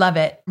 I love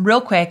it. Real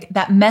quick,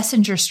 that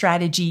messenger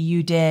strategy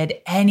you did,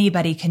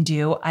 anybody can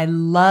do. I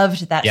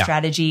loved that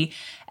strategy.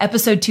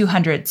 Episode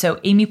 200. So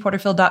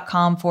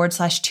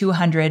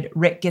amyporterfield.com/200.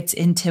 Rick gets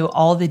into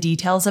all the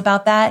details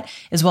about that,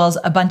 as well as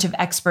a bunch of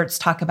experts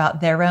talk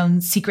about their own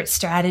secret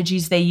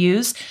strategies they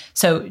use.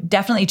 So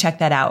definitely check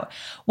that out.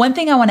 One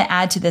thing I want to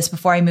add to this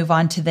before I move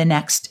on to the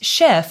next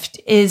shift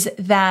is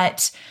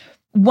that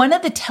one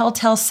of the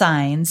telltale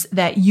signs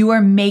that you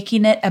are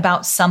making it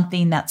about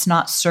something that's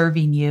not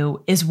serving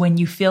you is when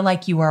you feel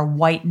like you are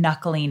white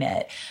knuckling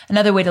it.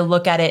 Another way to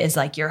look at it is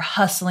you're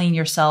hustling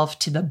yourself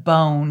to the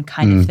bone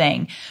kind of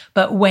thing.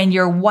 But when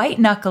you're white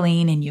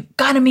knuckling and you've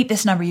got to meet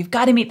this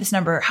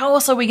number, how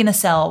else are we going to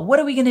sell? What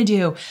are we going to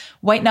do?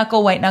 White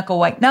knuckle, white knuckle,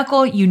 white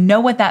knuckle. You know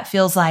what that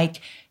feels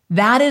like.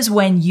 That is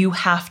when you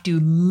have to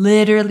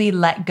literally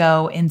let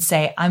go and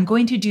say, I'm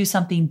going to do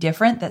something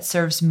different that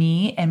serves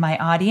me and my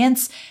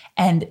audience.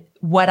 And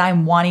what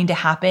I'm wanting to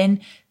happen,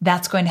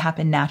 that's going to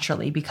happen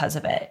naturally because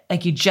of it.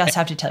 You just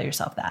have to tell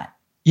yourself that.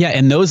 Yeah.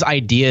 And those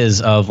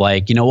ideas of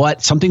you know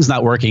what, something's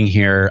not working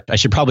here. I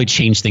should probably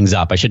change things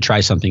up. I should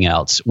try something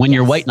else. When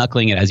you're white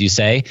knuckling it, as you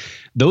say,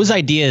 those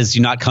ideas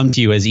do not come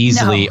to you as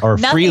easily or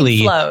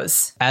freely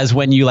flows. As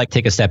when you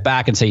take a step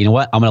back and say, you know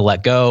what, I'm going to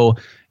let go.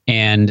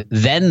 And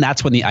then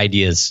that's when the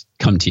ideas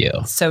come to you.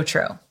 So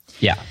true.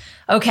 Yeah.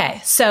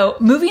 Okay, so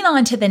moving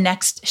on to the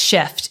next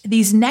shift.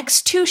 These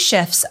next two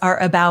shifts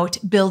are about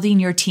building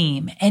your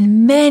team.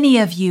 And many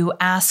of you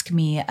ask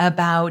me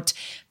about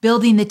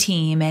building the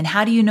team and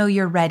how do you know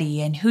you're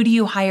ready and who do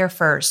you hire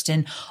first?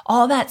 And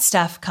all that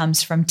stuff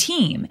comes from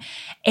team.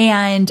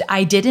 And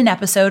I did an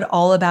episode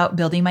all about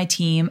building my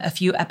team a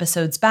few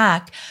episodes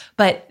back,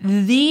 but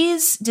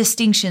these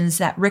distinctions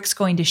that Rick's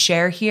going to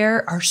share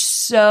here are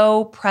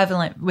so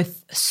prevalent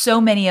with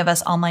so many of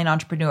us online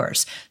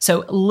entrepreneurs.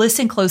 So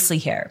listen closely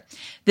here.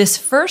 This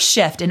first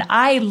shift, and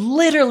I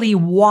literally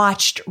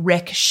watched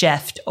Rick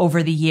shift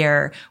over the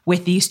year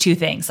with these two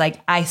things.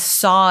 I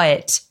saw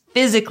it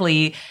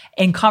physically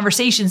in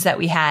conversations that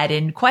we had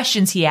and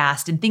questions he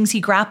asked and things he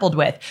grappled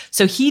with.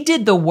 So he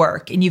did the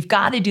work, and you've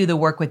got to do the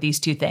work with these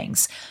two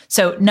things.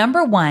 So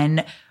number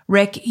one,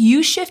 Rick,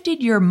 you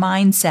shifted your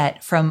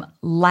mindset from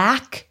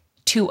lack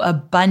to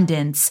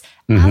abundance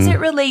as it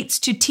relates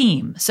to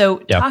team. So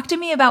talk to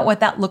me about what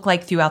that looked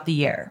like throughout the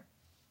year.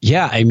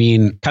 Yeah,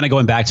 kind of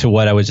going back to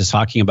what I was just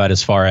talking about,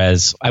 as far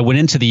as I went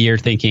into the year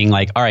thinking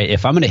all right,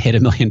 if I'm going to hit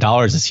 $1 million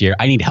this year,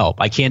 I need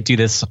help. I can't do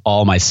this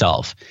all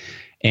myself.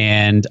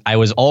 And I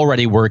was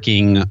already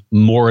working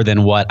more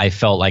than what I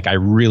felt like I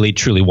really,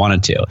 truly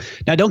wanted to.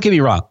 Now, don't get me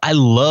wrong. I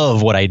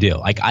love what I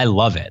do. I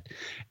love it.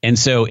 And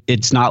so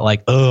it's not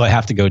I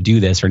have to go do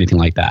this or anything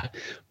like that.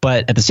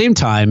 But at the same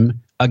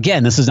time,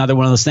 again, this is another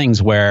one of those things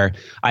where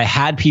I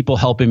had people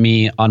helping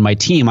me on my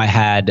team. I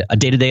had a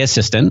day-to-day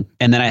assistant,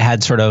 and then I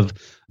had sort of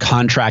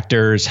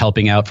contractors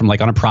helping out from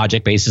on a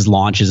project basis,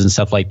 launches and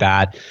stuff like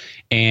that.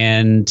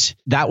 And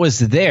that was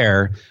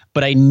there.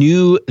 But I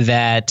knew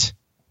that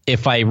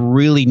if I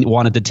really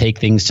wanted to take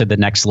things to the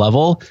next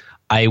level,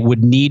 I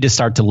would need to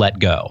start to let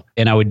go.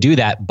 And I would do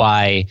that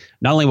by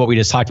not only what we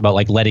just talked about,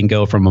 like letting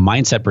go from a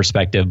mindset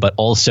perspective, but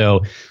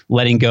also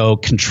letting go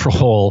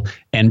control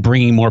and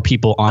bringing more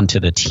people onto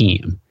the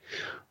team.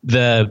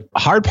 The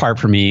hard part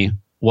for me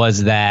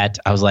was that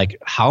I was like,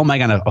 how am I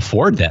going to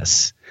afford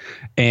this?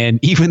 And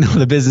even though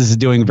the business is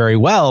doing very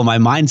well, my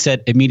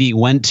mindset immediately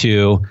went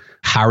to,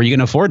 how are you going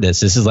to afford this?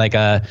 This is like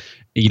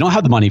you don't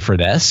have the money for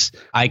this.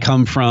 I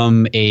come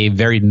from a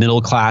very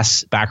middle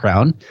class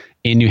background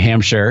in New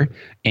Hampshire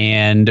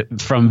and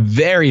from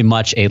very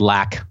much a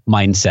lack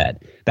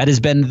mindset. That has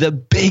been the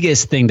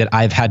biggest thing that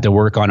I've had to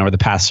work on over the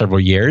past several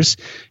years,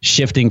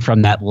 shifting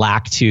from that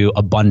lack to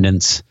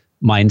abundance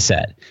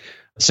mindset.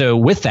 So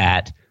with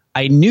that,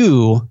 I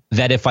knew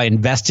that if I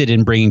invested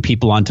in bringing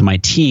people onto my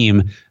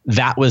team,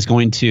 that was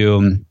going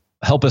to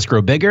help us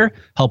grow bigger,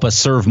 help us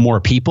serve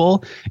more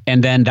people.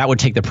 And then that would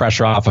take the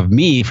pressure off of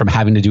me from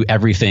having to do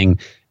everything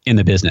in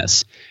the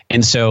business.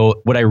 And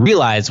so what I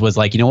realized was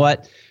like, you know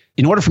what?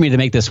 In order for me to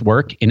make this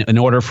work, in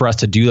order for us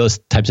to do those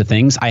types of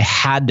things, I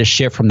had to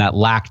shift from that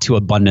lack to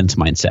abundance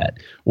mindset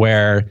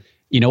where,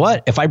 you know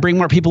what? If I bring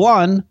more people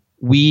on,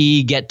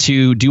 we get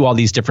to do all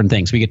these different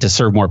things. We get to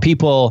serve more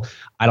people.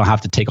 I don't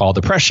have to take all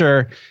the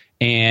pressure.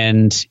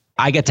 And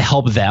I get to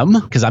help them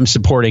because I'm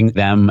supporting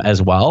them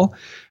as well.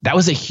 That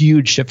was a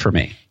huge shift for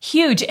me.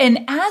 Huge. And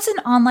as an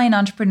online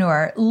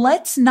entrepreneur,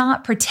 let's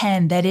not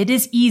pretend that it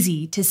is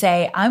easy to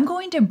say, I'm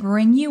going to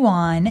bring you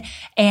on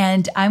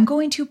and I'm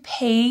going to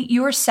pay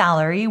your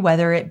salary,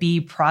 whether it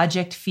be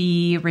project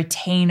fee,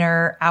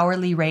 retainer,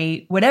 hourly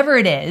rate, whatever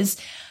it is.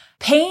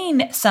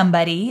 Paying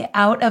somebody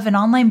out of an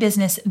online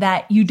business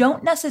that you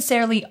don't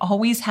necessarily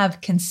always have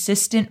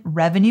consistent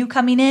revenue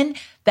coming in,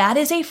 that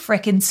is a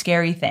freaking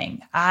scary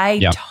thing.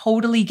 I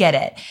totally get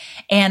it.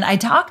 And I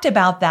talked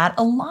about that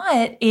a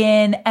lot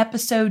in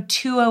episode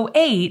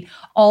 208,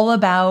 all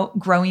about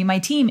growing my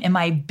team and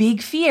my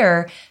big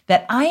fear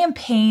that I am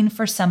paying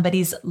for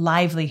somebody's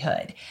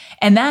livelihood.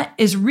 And that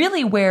is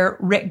really where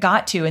Rick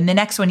got to. And the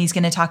next one, he's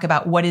going to talk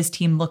about what his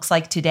team looks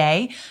like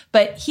today.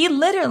 But he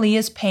literally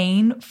is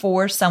paying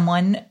for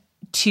someone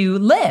to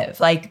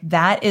live. Like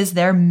that is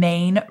their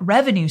main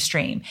revenue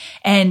stream.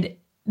 And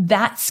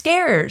that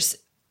scares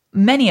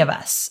many of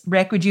us.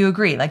 Rick, would you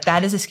agree? Like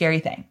that is a scary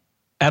thing.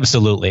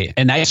 Absolutely.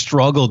 And I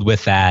struggled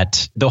with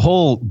that. The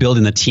whole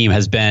building the team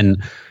has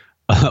been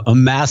a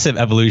massive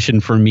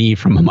evolution for me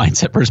from a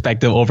mindset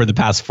perspective over the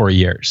past 4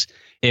 years.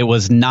 It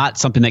was not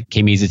something that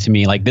came easy to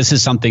me. Like this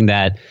is something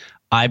that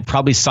I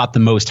probably sought the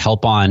most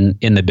help on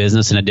in the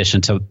business in addition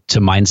to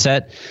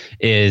mindset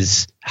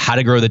is how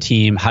to grow the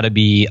team, how to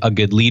be a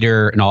good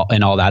leader and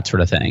all that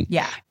sort of thing.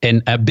 Yeah.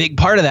 And a big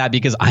part of that,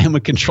 because I am a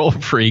control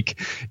freak,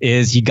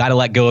 is you got to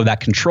let go of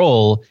that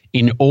control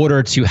in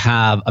order to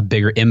have a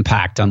bigger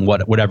impact on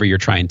whatever you're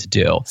trying to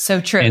do.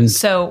 So true. And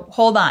so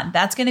hold on.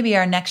 That's going to be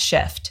our next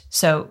shift.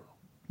 So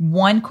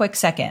one quick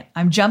second.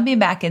 I'm jumping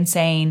back and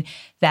saying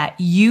that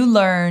you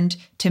learned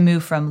to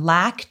move from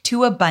lack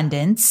to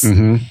abundance.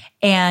 Mm-hmm.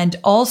 And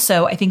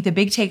also, I think the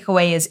big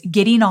takeaway is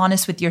getting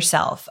honest with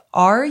yourself.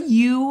 Are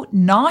you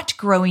not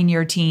growing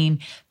your team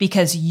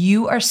because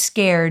you are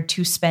scared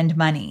to spend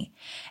money?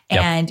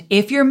 Yep. And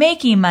if you're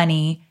making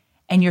money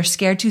and you're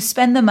scared to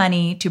spend the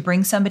money to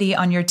bring somebody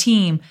on your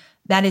team,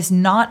 that is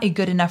not a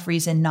good enough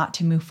reason not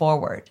to move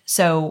forward.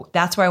 So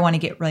that's where I want to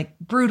get like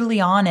brutally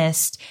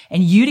honest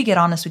and you to get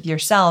honest with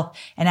yourself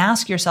and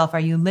ask yourself, are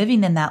you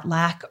living in that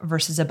lack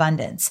versus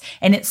abundance?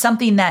 And it's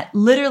something that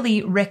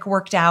literally Rick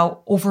worked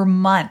out over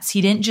months.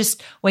 He didn't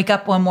just wake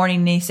up one morning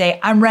and he say,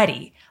 I'm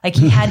ready. Like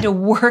he had to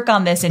work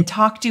on this and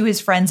talk to his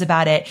friends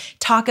about it,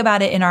 talk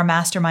about it in our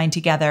mastermind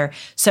together.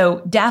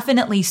 So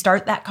definitely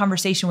start that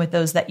conversation with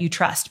those that you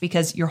trust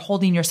because you're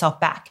holding yourself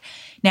back.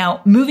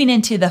 Now, moving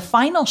into the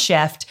final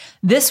shift,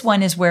 this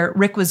one is where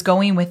Rick was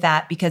going with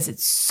that because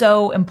it's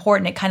so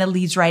important. It kind of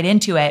leads right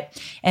into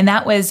it. And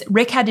that was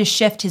Rick had to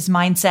shift his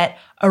mindset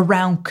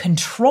around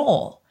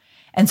control.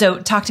 And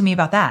so talk to me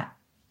about that.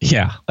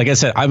 Yeah. Like I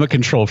said, I'm a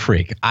control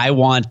freak. I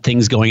want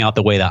things going out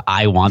the way that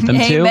I want them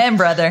to. Amen,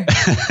 brother.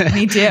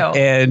 Me too.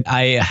 And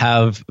I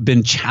have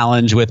been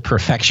challenged with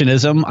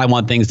perfectionism. I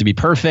want things to be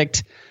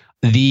perfect.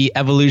 The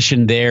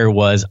evolution there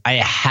was I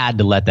had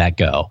to let that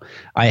go.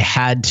 I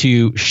had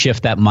to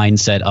shift that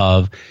mindset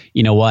of,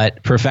 you know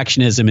what,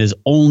 perfectionism is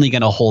only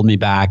going to hold me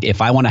back.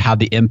 If I want to have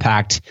the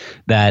impact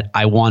that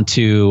I want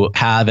to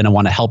have and I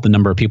want to help the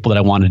number of people that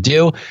I want to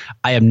do,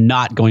 I am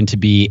not going to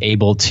be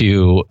able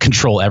to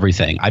control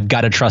everything. I've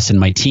got to trust in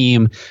my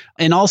team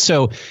and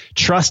also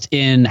trust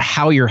in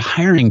how you're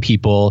hiring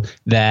people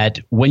that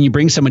when you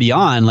bring somebody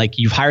on, like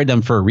you've hired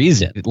them for a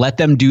reason. Let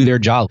them do their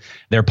job.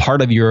 They're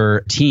part of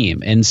your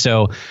team. And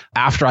so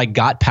after I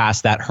got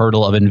past that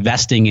hurdle of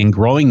investing in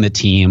growing the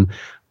team,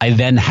 I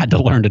then had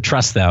to learn to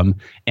trust them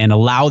and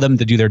allow them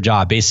to do their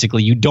job.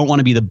 Basically, you don't want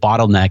to be the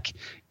bottleneck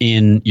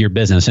in your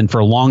business. And for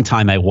a long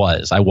time, I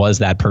was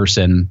that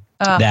person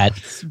that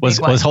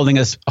was holding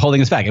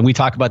us back. And we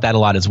talk about that a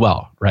lot as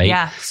well, right?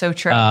 Yeah, so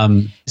true.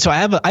 So I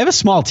have a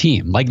small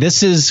team. Like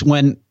this is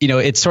when,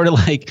 it's sort of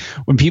like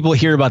when people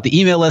hear about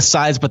the email list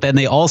size, but then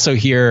they also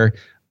hear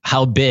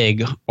how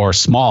big or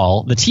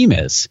small the team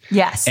is.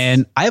 Yes.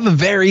 And I have a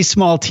very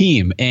small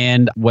team.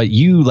 And what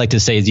you like to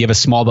say is you have a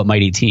small but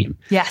mighty team.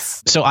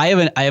 Yes. So I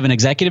have an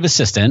executive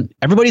assistant.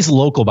 Everybody's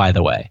local, by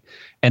the way.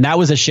 And that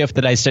was a shift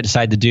that I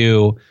decided to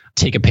do,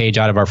 take a page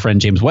out of our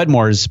friend James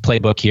Wedmore's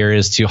playbook here,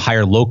 is to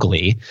hire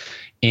locally.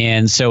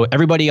 And so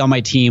everybody on my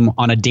team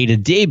on a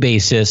day-to-day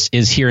basis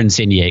is here in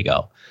San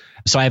Diego.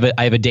 So I have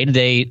a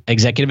day-to-day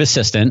executive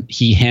assistant.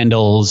 He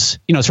handles,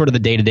 sort of the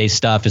day-to-day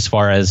stuff as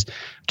far as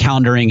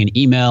calendaring and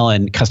email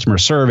and customer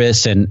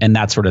service and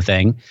that sort of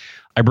thing.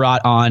 I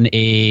brought on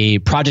a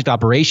project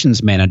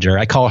operations manager.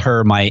 I call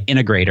her my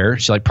integrator.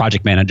 She's like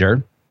project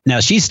manager.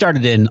 Now she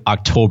started in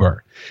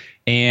October.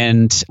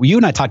 And you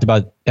and I talked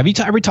about, have you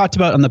ever talked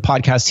about on the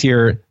podcast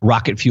here,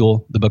 Rocket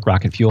Fuel, the book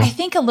Rocket Fuel? I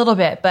think a little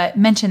bit, but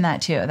mention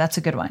that too. That's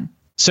a good one.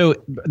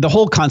 So the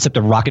whole concept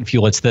of Rocket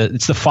Fuel, it's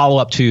the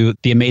follow-up to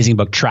the amazing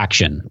book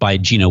Traction by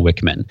Gino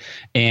Wickman.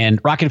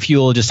 And Rocket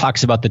Fuel just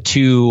talks about the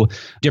two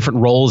different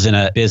roles in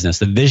a business,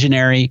 the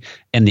visionary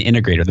and the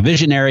integrator. The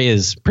visionary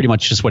is pretty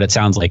much just what it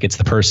sounds like. It's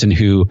the person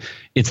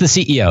it's the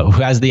CEO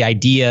who has the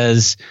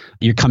ideas,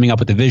 you're coming up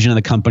with the vision of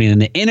the company.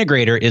 And the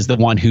integrator is the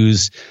one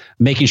who's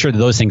making sure that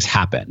those things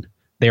happen.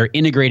 They're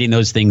integrating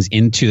those things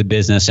into the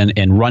business and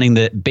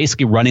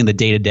basically running the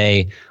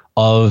day-to-day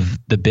of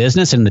the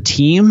business and the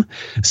team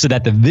so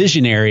that the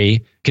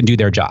visionary can do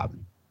their job.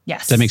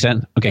 Yes. Does that make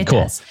sense? Okay,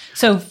 cool. Does.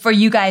 So for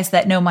you guys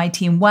that know my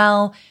team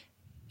well,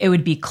 it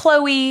would be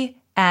Chloe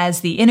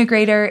as the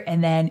integrator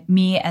and then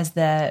me as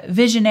the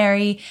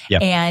visionary.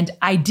 Yep. And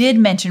I did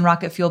mention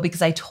Rocket Fuel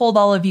because I told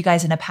all of you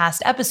guys in a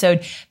past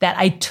episode that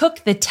I took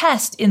the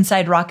test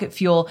inside Rocket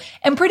Fuel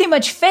and pretty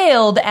much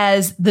failed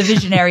as the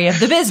visionary of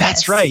the business.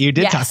 That's right. You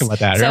did talk about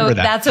that. I remember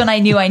that. That's when I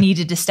knew I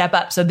needed to step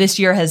up. So this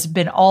year has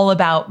been all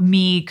about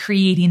me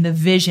creating the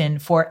vision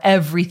for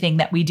everything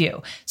that we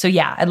do. So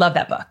yeah, I love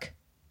that book.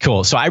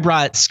 Cool. So I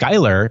brought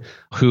Skylar,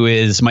 who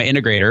is my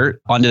integrator,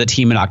 onto the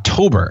team in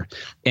October.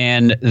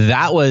 And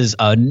that was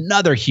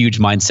another huge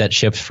mindset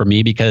shift for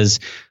me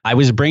because I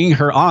was bringing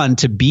her on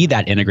to be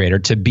that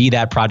integrator, to be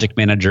that project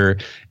manager,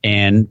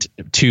 and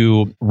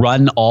to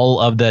run all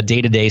of the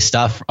day-to-day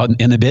stuff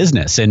in the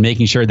business and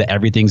making sure that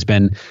everything's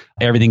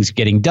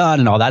getting done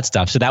and all that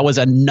stuff. So that was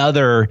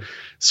another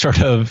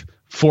sort of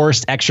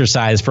forced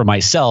exercise for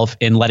myself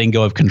in letting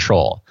go of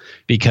control,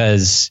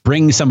 because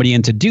bringing somebody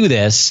in to do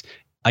this,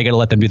 I got to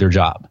let them do their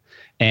job.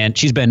 And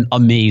she's been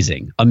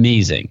amazing.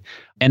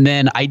 And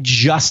then I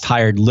just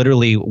hired,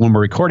 literally when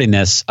we're recording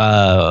this,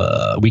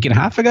 a week and a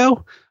half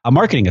ago, a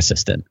marketing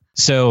assistant.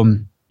 So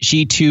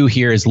she too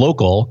here is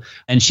local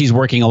and she's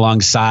working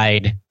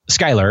alongside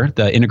Skylar,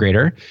 the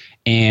integrator.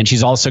 And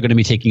she's also going to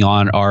be taking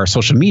on our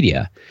social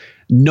media.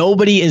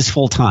 Nobody is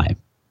full time.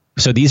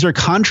 So these are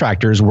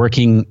contractors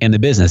working in the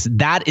business.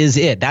 That is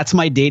it. That's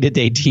my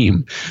day-to-day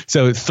team.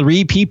 So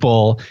 3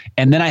 people.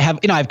 And then I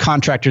have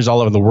contractors all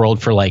over the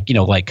world for like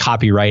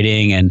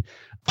copywriting and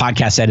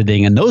podcast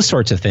editing and those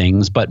sorts of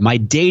things. But my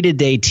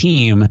day-to-day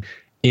team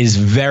is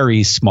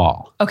very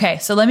small. Okay,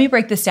 so let me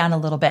break this down a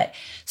little bit.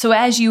 So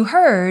as you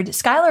heard,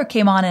 Skylar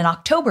came on in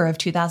October of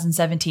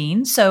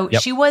 2017. So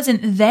Yep. She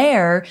wasn't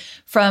there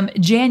from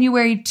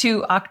January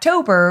to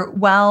October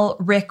while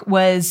Rick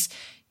was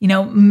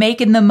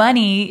making the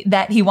money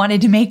that he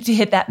wanted to make to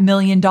hit that $1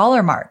 million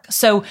mark.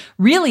 So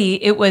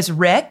really it was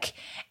Rick,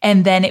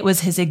 and then it was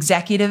his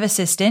executive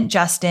assistant,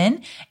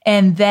 Justin,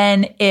 and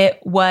then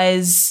it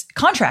was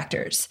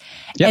contractors.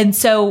 Yep. And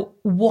so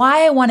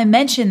why I want to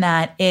mention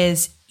that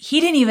is he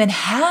didn't even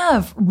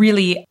have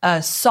really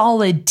a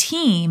solid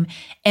team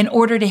in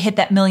order to hit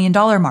that $1 million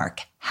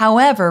mark.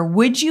 However,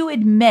 would you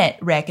admit,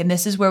 Rick, and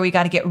this is where we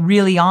got to get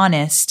really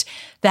honest,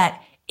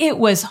 that it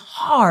was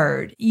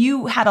hard.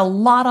 You had a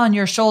lot on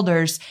your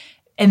shoulders.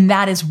 And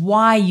that is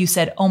why you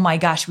said, oh my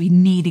gosh, we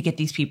need to get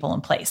these people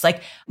in place.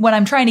 Like what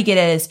I'm trying to get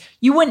at is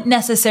you wouldn't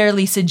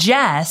necessarily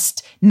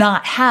suggest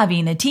not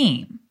having a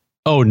team.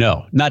 Oh,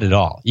 no, not at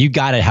all. You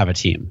got to have a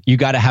team. You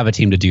got to have a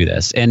team to do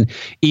this. And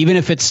even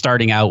if it's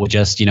starting out with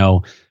just,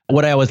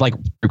 what I always like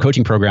your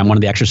coaching program, one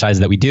of the exercises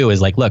that we do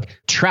is like, look,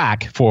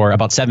 track for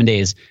about 7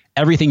 days,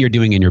 everything you're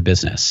doing in your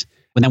business.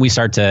 And then we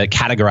start to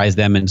categorize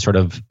them in sort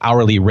of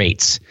hourly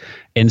rates.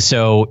 And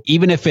so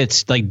even if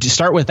it's like, just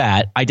start with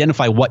that,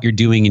 identify what you're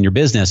doing in your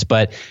business.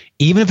 But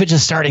even if it's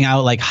just starting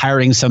out, like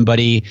hiring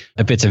somebody,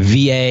 if it's a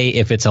VA,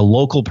 if it's a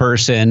local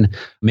person,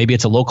 maybe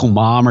it's a local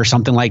mom or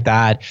something like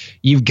that,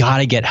 you've got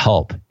to get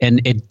help.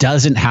 And it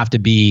doesn't have to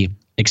be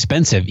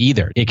expensive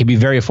either. It can be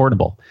very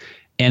affordable.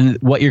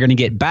 And what you're going to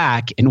get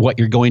back and what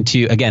you're going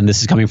to, again,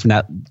 this is going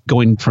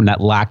from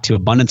that lack to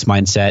abundance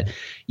mindset.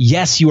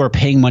 Yes, you are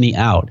paying money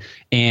out.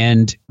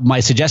 And my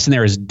suggestion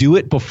there is do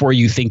it before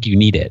you think you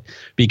need it,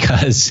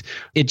 because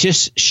it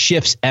just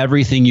shifts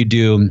everything you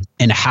do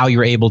and how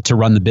you're able to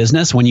run the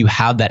business when you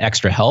have that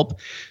extra help,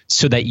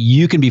 so that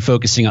you can be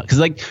focusing on, because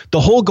like the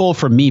whole goal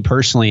for me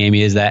personally,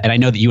 Amy, is that, and I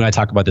know that you and I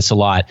talk about this a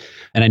lot,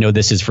 and I know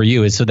this is for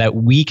you, is so that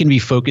we can be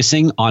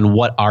focusing on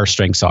what our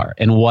strengths are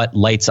and what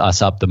lights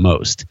us up the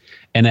most,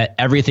 and that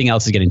everything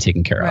else is getting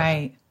taken care of.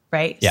 Right.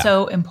 right? Yeah.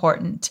 So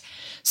important.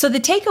 So the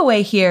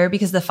takeaway here,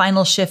 because the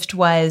final shift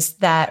was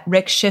that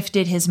Rick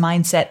shifted his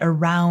mindset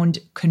around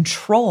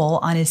control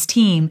on his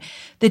team.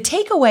 The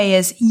takeaway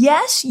is,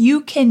 yes,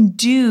 you can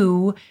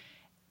do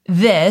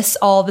this,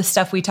 all the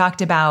stuff we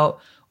talked about,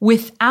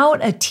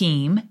 without a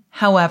team.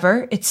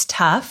 However, it's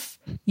tough.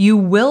 You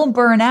will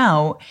burn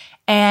out.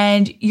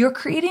 And you're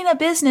creating a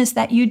business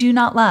that you do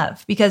not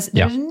love, because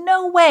there's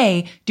no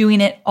way doing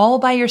it all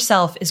by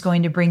yourself is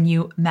going to bring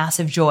you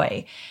massive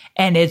joy.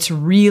 And it's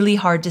really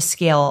hard to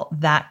scale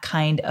that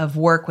kind of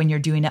work when you're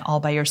doing it all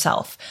by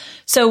yourself.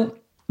 So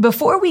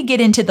before we get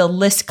into the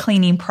list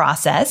cleaning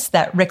process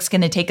that Rick's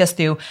going to take us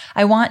through,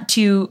 I want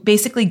to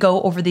basically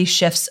go over these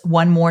shifts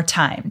one more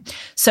time.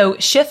 So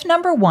shift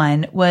number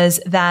 1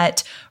 was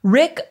that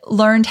Rick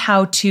learned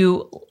how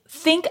to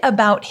think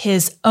about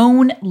his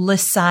own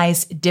list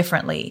size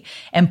differently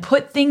and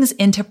put things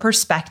into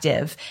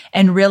perspective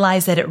and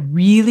realize that it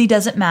really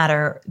doesn't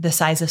matter the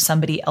size of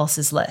somebody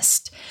else's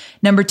list.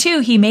 Number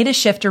 2, he made a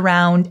shift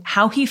around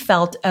how he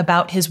felt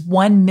about his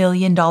 $1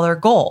 million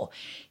goal.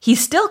 He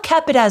still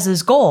kept it as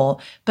his goal,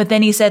 but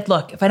then he said,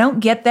 look, if I don't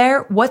get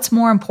there, what's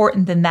more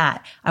important than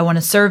that? I want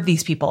to serve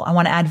these people. I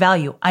want to add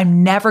value.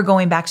 I'm never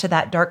going back to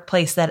that dark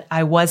place that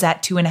I was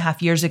at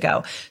 2.5 years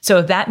ago. So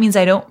if that means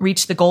I don't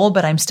reach the goal,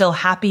 but I'm still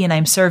happy and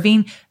I'm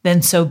serving,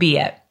 then so be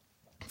it.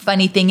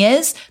 Funny thing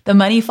is, the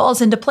money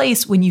falls into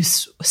place when you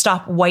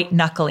stop white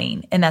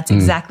knuckling. And that's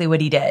exactly what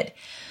he did.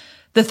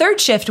 The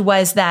third shift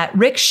was that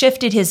Rick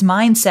shifted his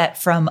mindset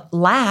from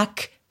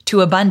lack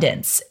to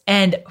abundance.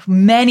 And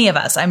many of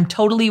us, I'm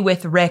totally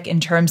with Rick in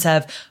terms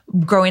of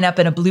growing up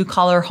in a blue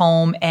collar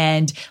home,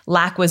 and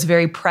lack was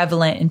very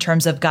prevalent in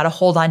terms of got to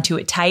hold on to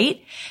it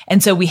tight.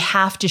 And so we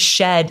have to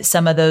shed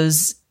some of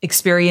those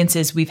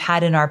experiences we've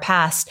had in our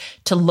past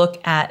to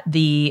look at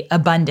the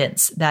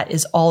abundance that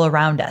is all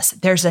around us.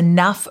 There's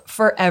enough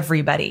for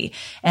everybody.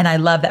 And I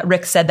love that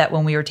Rick said that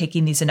when we were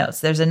taking these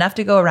notes. There's enough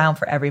to go around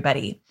for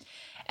everybody.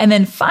 And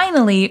then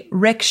finally,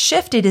 Rick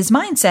shifted his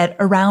mindset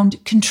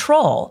around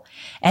control.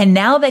 And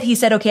now that he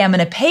said, okay, I'm going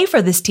to pay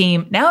for this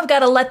team, now I've got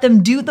to let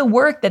them do the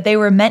work that they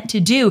were meant to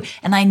do.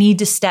 And I need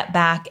to step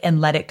back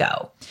and let it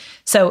go.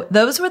 So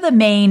those were the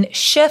main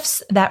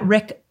shifts that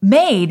Rick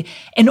made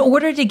in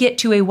order to get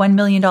to a $1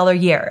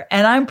 million year.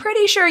 And I'm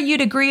pretty sure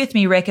you'd agree with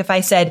me, Rick, if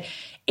I said,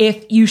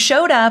 if you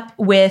showed up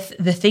with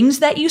the things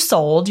that you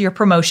sold, your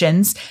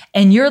promotions,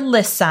 and your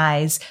list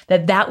size,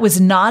 that was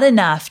not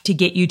enough to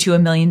get you to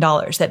 $1 million,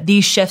 that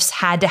these shifts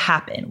had to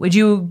happen. Would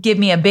you give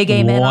me a big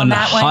amen on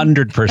that one?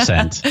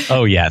 100%.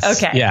 Oh,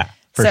 yes. Okay. Yeah,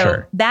 for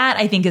sure. That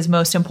I think is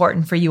most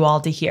important for you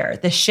all to hear.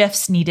 The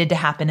shifts needed to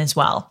happen as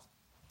well.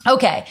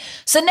 Okay,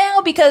 so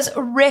now because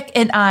Rick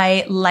and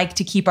I like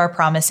to keep our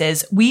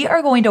promises, we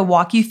are going to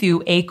walk you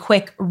through a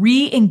quick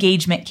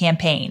re-engagement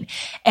campaign.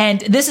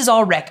 And this is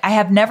all Rick. I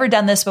have never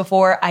done this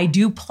before. I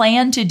do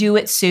plan to do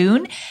it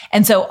soon.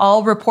 And so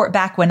I'll report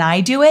back when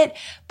I do it.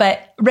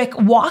 But Rick,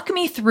 walk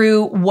me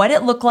through what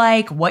it looked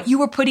like, what you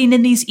were putting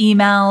in these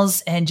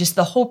emails, and just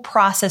the whole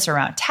process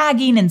around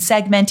tagging and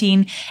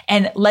segmenting.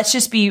 And let's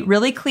just be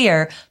really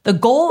clear. The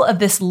goal of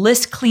this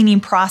list cleaning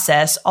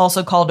process,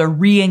 also called a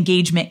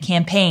re-engagement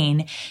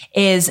campaign,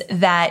 is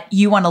that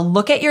you want to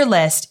look at your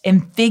list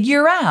and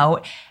figure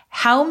out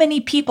how many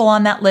people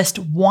on that list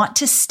want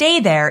to stay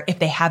there if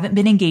they haven't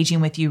been engaging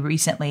with you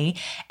recently.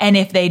 And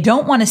if they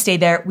don't want to stay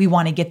there, we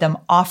want to get them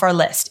off our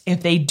list.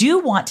 If they do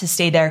want to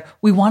stay there,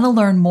 we want to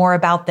learn more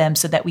about them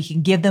so that we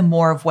can give them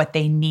more of what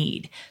they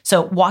need.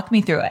 So walk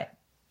me through it.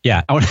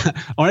 Yeah, I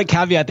want to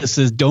caveat this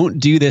is don't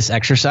do this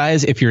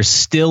exercise if you're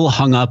still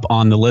hung up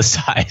on the list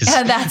size.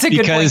 Yeah, that's a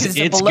good point. Because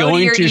it's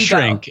going to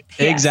shrink.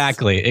 Yes.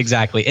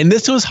 Exactly. And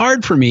this was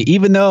hard for me,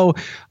 even though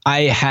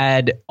I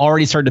had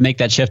already started to make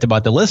that shift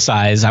about the list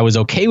size. I was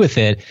okay with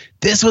it.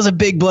 This was a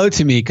big blow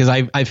to me because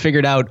I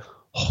figured out,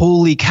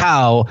 holy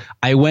cow,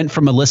 I went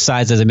from a list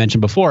size, as I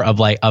mentioned before, of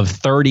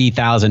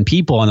 30,000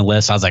 people on the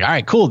list. I was like, all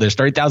right, cool. There's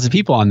 30,000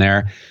 people on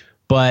there.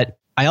 But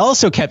I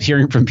also kept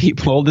hearing from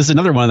people, this is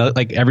another one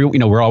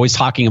that we're always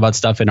talking about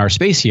stuff in our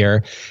space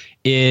here,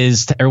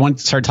 is everyone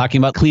started talking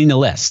about cleaning the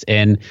list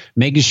and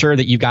making sure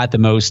that you've got the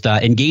most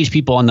engaged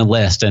people on the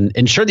list and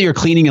ensure that you're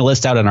cleaning a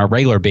list out on a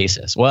regular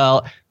basis.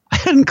 Well, I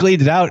hadn't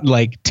cleaned it out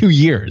in 2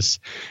 years.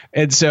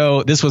 And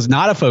so this was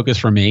not a focus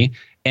for me.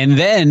 And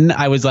then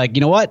I was like,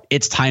 you know what?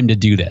 It's time to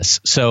do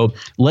this. So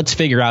let's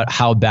figure out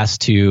how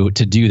best to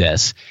do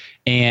this.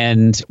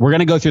 And we're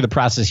going to go through the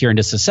process here in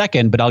just a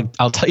second, but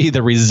I'll tell you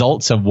the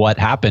results of what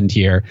happened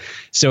here.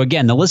 So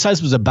again, the list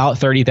size was about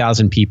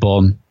 30,000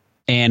 people.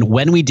 And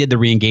when we did the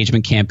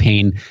re-engagement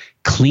campaign,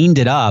 cleaned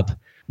it up,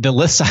 the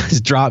list size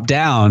dropped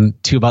down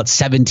to about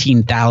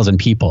 17,000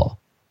 people.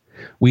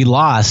 We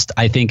lost,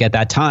 I think at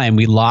that time,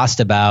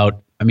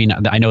 about, I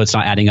know it's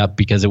not adding up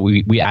because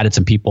we added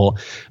some people,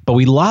 but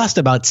we lost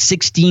about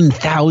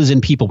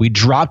 16,000 people. We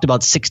dropped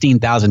about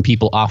 16,000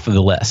 people off of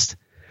the list.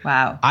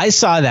 Wow. I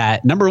saw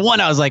that. Number one,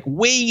 I was like,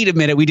 wait a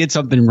minute, we did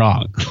something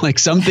wrong. Like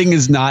something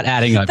is not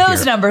adding up.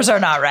 Those numbers are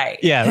not right.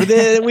 Yeah.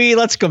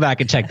 Let's go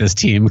back and check this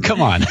team.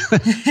 Come on.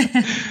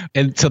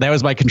 And so that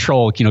was my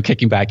control,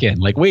 kicking back in.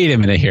 Like, wait a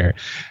minute here.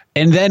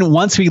 And then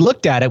once we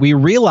looked at it, we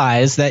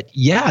realized that,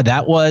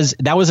 that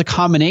was a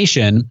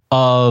combination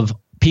of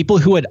people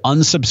who had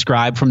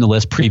unsubscribed from the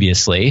list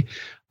previously,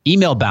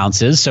 email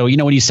bounces. So,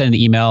 when you send an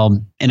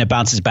email and it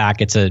bounces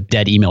back, it's a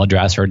dead email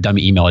address or a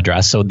dummy email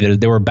address. So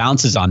there were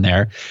bounces on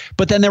there.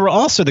 But then there were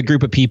also the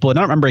group of people, and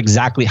I don't remember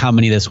exactly how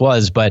many this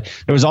was, but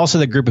there was also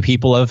the group of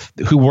people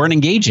who weren't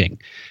engaging.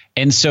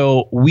 And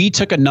so we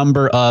took a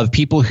number of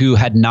people who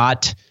had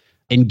not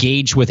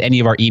engaged with any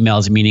of our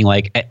emails, meaning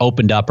like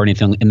opened up or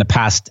anything in the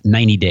past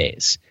 90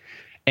 days.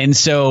 And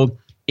so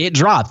it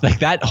dropped like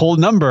that whole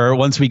number.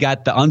 Once we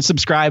got the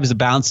unsubscribes, the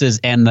bounces,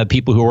 and the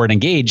people who weren't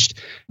engaged,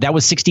 that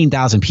was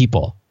 16,000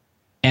 people.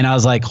 And I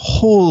was like,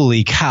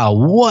 holy cow,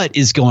 what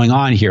is going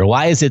on here?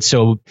 Why is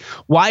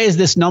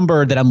this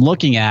number that I'm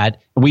looking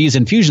at, we use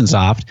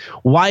Infusionsoft,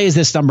 why is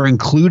this number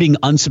including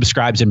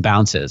unsubscribes and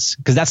bounces?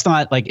 Because that's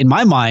not like, in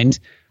my mind,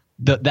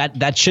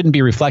 that shouldn't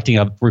be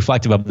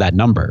reflective of that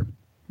number.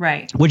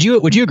 Right. Would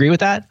you agree with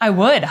that? I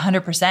would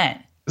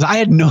 100%. I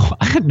had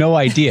no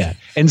idea.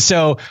 And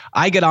so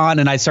I get on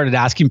and I started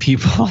asking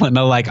people, and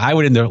I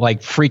went into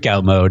like freak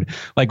out mode.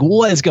 Like,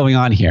 what is going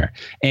on here?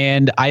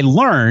 And I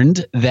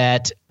learned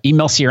that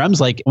email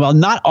CRMs,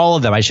 not all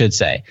of them, I should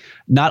say,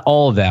 not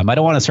all of them. I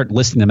don't want to start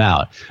listing them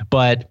out,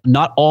 but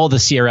not all the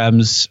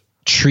CRMs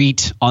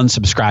treat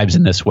unsubscribes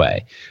in this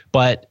way.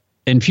 But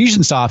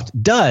Infusionsoft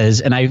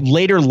does. And I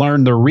later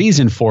learned the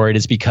reason for it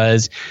is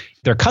because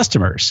they're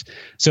customers.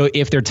 So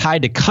if they're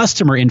tied to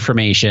customer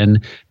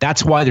information,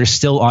 that's why they're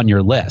still on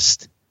your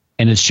list.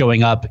 And it's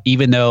showing up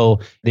even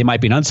though they might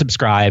be an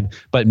unsubscribe,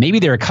 but maybe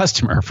they're a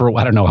customer for,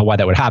 I don't know why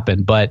that would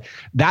happen, but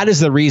that is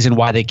the reason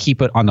why they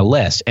keep it on the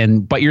list.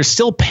 But you're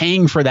still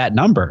paying for that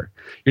number.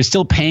 You're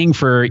still paying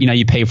for,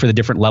 you pay for the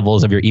different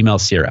levels of your email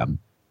CRM.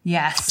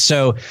 Yes.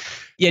 So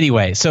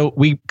anyway, so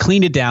we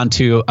cleaned it down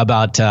to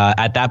about,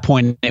 at that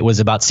point, it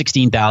was about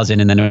 16,000,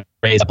 and then it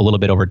raised up a little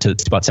bit over to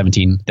about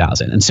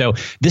 17,000. And so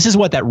this is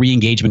what that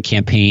re-engagement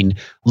campaign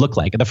looked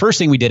like. The first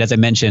thing we did, as I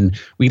mentioned,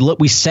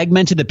 we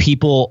segmented the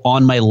people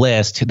on my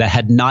list that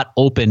had not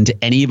opened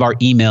any of our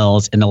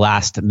emails in the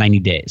last 90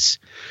 days.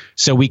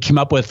 So we came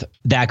up with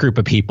that group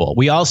of people.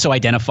 We also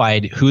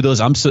identified who those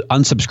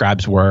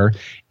unsubscribes were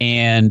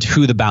and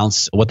what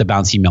the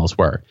bounce emails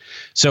were.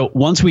 So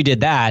once we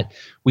did that,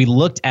 we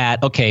looked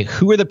at, okay,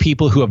 who are the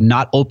people who have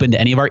not opened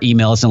any of our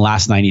emails in the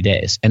last 90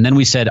 days? And then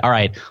we said, all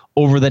right,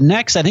 over the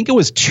next, I think it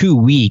was 2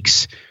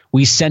 weeks,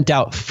 we sent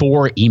out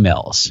 4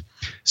 emails.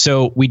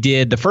 So we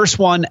did the first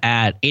one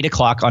at 8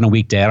 o'clock on a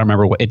weekday. I don't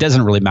remember it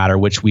doesn't really matter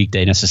which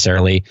weekday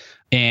necessarily.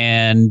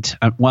 And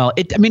I don't want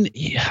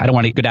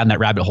to go down that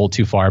rabbit hole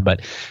too far,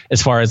 but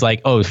as far as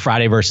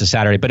Friday versus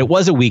Saturday, but it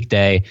was a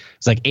weekday.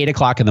 It's 8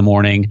 o'clock in the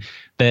morning.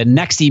 The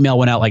next email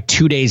went out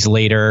 2 days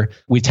later.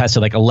 We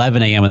tested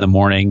 11 a.m. in the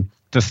morning.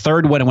 The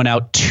third one went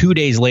out 2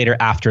 days later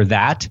after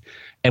that.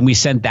 And we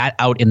sent that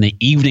out in the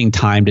evening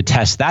time to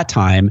test that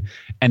time.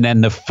 And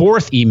then the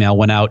fourth email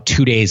went out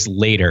 2 days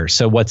later.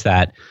 So what's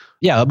that?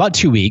 Yeah, about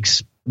 2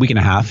 weeks, week and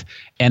a half.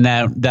 And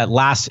that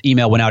last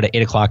email went out at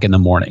 8 o'clock in the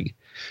morning.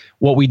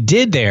 What we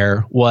did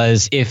there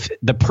was if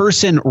the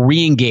person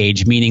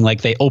re-engaged, meaning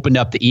they opened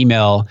up the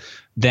email,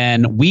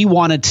 then we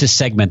wanted to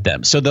segment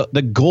them. So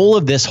the goal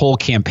of this whole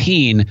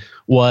campaign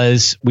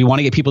was we want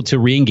to get people to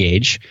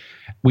re-engage.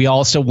 We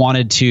also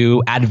wanted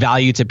to add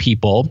value to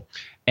people.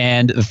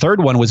 And the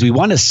third one was we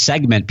want to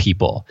segment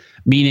people,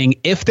 meaning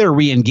if they're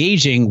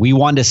re-engaging, we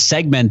want to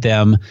segment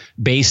them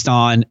based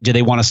on, do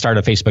they want to start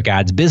a Facebook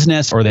ads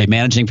business, or are they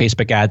managing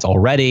Facebook ads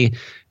already?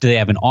 Do they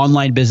have an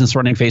online business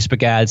running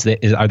Facebook ads?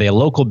 Are they a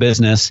local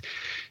business?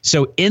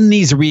 So in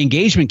these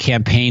re-engagement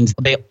campaigns,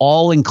 they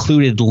all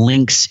included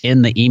links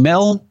in the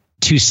email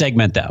to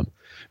segment them.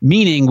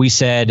 Meaning we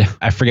said,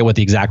 I forget what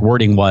the exact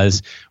wording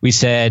was. We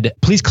said,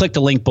 please click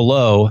the link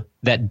below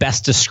that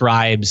best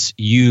describes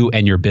you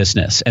and your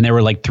business. And there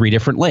were 3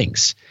 different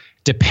links.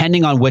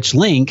 Depending on which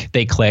link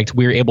they clicked,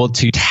 we were able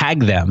to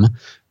tag them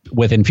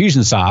with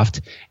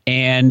Infusionsoft.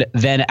 And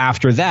then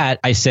after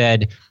that, I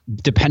said,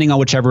 depending on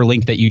whichever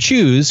link that you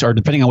choose, or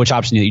depending on which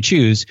option that you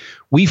choose,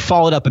 we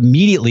followed up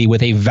immediately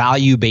with a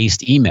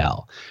value-based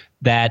email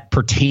that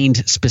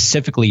pertained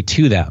specifically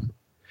to them.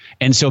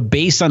 And so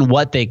based on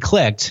what they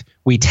clicked,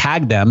 we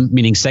tagged them,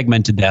 meaning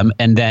segmented them,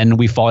 and then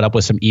we followed up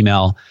with some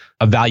email,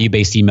 a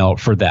value-based email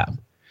for them.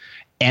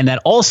 And that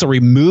also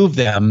removed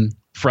them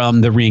from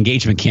the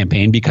re-engagement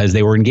campaign because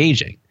they were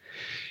engaging.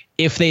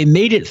 If they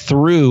made it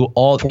through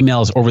all the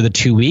emails over the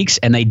 2 weeks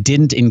and they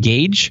didn't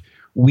engage,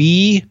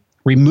 we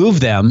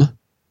removed them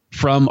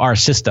from our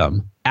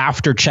system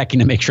after checking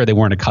to make sure they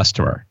weren't a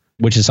customer,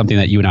 which is something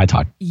that you and I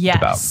talked about.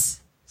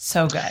 Yes,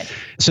 so good.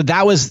 So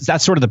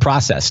that's sort of the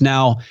process.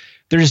 Now,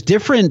 there's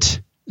different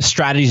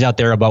strategies out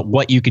there about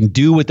what you can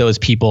do with those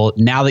people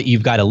now that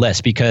you've got a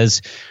list,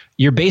 because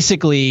you're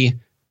basically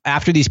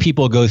after these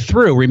people go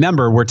through,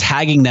 remember, we're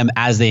tagging them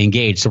as they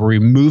engage. So we're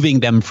removing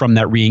them from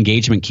that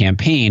re-engagement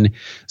campaign.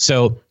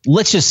 So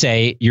let's just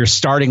say you're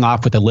starting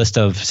off with a list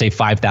of, say,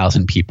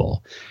 5,000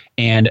 people.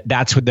 And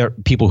that's what the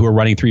people who are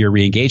running through your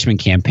re-engagement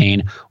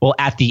campaign. Well,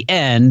 at the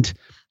end,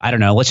 I don't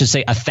know, let's just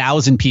say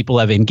 1,000 people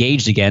have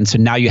engaged again. So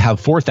now you have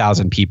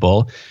 4,000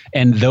 people,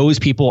 and those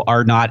people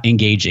are not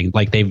engaging.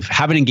 Like they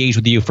haven't engaged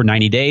with you for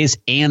 90 days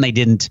and they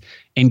didn't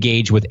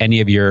engage with any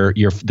of your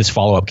this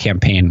follow-up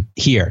campaign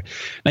here.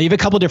 Now you have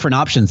a couple different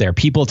options there.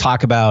 People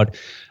talk about,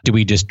 do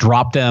we just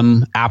drop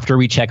them after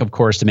we check, of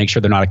course, to make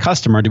sure they're not a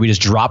customer? Do we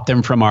just drop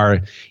them from our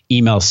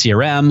email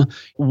CRM?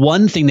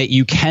 One thing that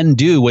you can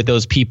do with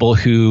those people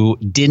who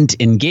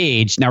didn't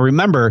engage. Now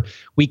remember,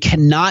 we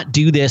cannot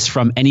do this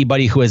from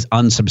anybody who has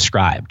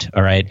unsubscribed.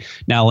 All right.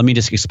 Now let me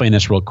just explain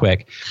this real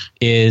quick.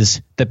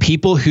 Is the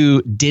people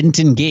who didn't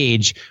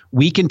engage,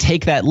 we can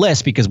take that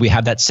list because we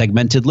have that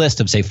segmented list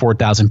of, say,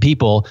 4,000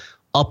 people,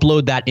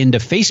 upload that into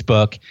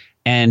Facebook,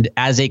 and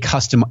as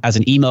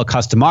an email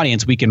custom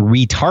audience, we can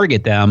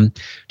retarget them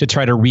to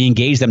try to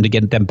re-engage them to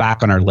get them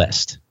back on our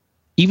list.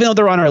 Even though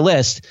they're on our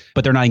list,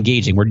 but they're not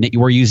engaging.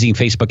 We're using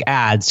Facebook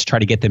ads to try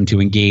to get them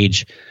to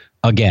engage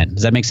again.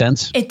 Does that make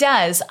sense? It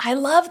does. I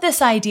love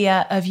this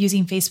idea of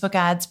using Facebook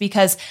ads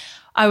because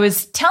I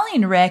was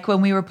telling Rick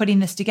when we were putting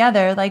this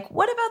together, like,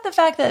 what about the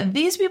fact that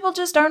these people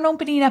just aren't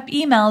opening up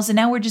emails and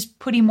now we're just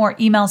putting more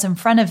emails in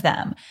front of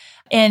them?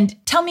 And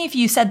tell me if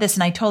you said this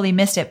and I totally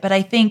missed it, but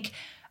I think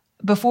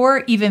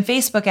before even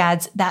Facebook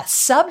ads, that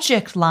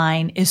subject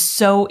line is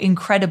so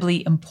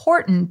incredibly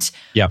important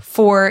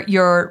for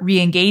your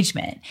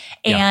re-engagement.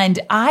 And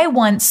I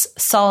once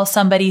saw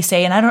somebody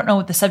say, and I don't know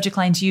what the subject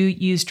lines you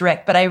used,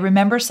 Rick, but I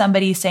remember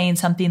somebody saying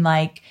something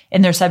like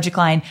in their subject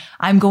line,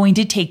 I'm going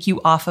to take you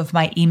off of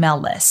my email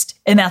list.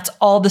 And that's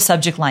all the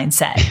subject line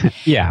said.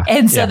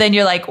 And so then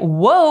you're like,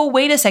 whoa,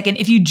 wait a second.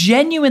 If you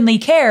genuinely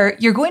care,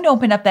 you're going to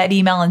open up that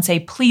email and say,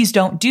 please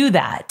don't do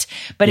that.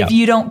 But if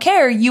you don't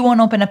care, you won't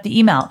open up the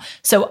email.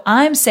 So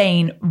I'm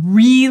saying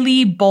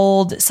really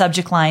bold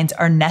subject lines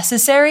are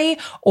necessary,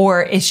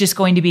 or it's just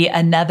going to be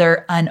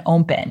another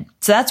unopened.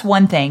 So that's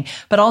one thing.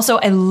 But also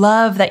I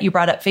love that you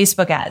brought up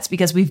Facebook ads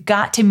because we've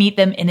got to meet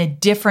them in a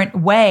different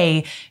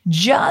way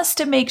just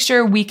to make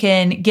sure we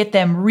can get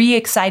them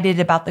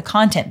re-excited about the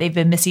content. They've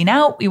been missing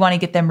out. We want to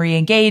get them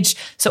re-engaged.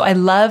 So I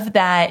love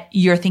that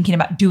you're thinking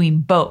about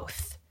doing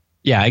both.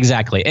 Yeah,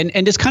 exactly.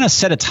 And just kind of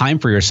set a time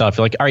for yourself.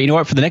 You're like, all right, you know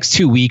what? For the next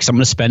 2 weeks, I'm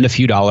going to spend a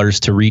few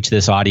dollars to reach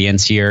this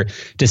audience here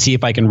to see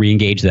if I can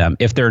re-engage them.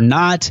 If they're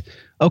not,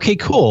 okay,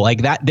 cool.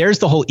 Like that, there's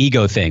the whole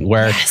ego thing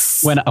where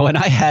when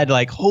I had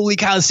like, holy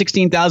cow,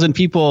 16,000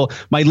 people,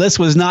 my list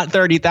was not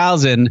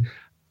 30,000.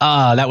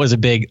 That was a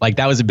big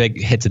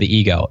hit to the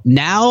ego.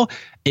 Now,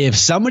 if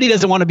somebody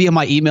doesn't want to be on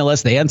my email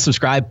list, they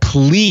unsubscribe,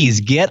 please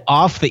get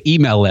off the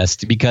email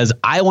list because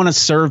I want to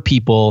serve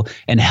people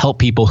and help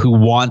people who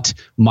want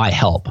my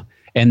help.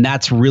 And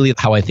that's really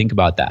how I think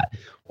about that.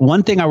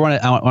 One thing I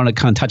want to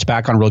kind of touch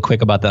back on real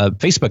quick about the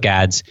Facebook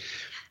ads,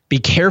 be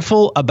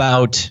careful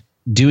about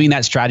doing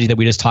that strategy that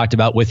we just talked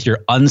about with your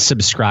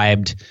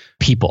unsubscribed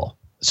people.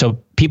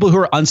 So people who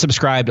are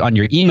unsubscribed on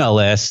your email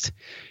list,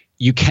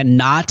 you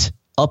cannot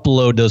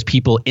upload those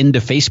people into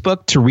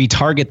Facebook to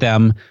retarget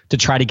them to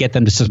try to get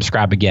them to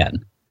subscribe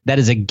again. That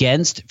is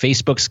against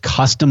Facebook's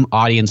custom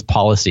audience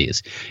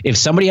policies. If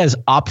somebody has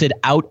opted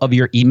out of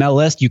your email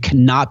list, you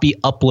cannot be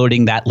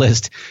uploading that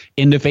list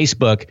into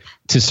Facebook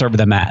to serve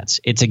them ads.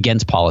 It's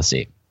against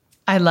policy.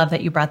 I love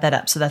that you brought that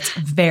up. So that's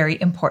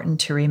very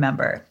important to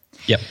remember.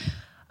 Yep.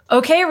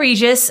 Okay,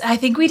 Regis, I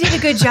think we did a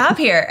good job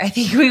here. I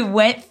think we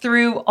went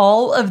through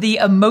all of the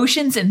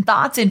emotions and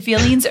thoughts and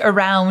feelings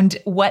around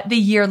what the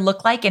year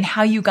looked like and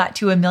how you got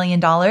to $1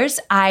 million.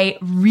 I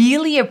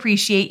really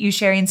appreciate you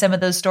sharing some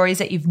of those stories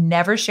that you've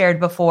never shared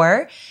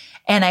before.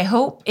 And I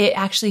hope it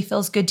actually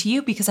feels good to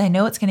you because I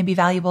know it's going to be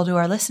valuable to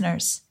our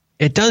listeners.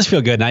 It does feel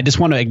good. And I just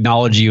want to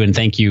acknowledge you and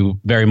thank you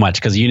very much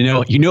because you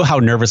know how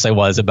nervous I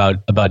was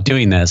about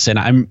doing this. And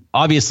I'm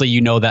obviously,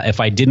 you know, that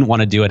if I didn't want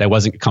to do it, I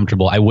wasn't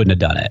comfortable. I wouldn't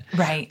have done it.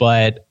 Right.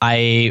 But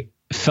I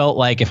felt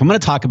like if I'm going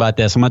to talk about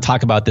this, I'm going to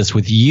talk about this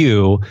with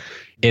you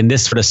in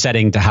this sort of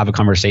setting to have a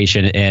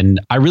conversation.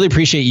 And I really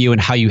appreciate you and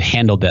how you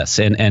handled this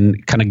and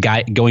kind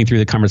of going through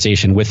the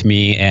conversation with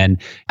me.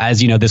 And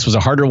as you know, this was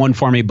a harder one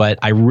for me, but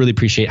I really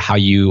appreciate how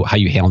you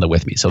handled it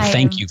with me. So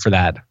thank you for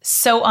that.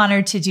 So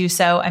honored to do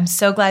so. I'm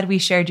so glad we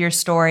shared your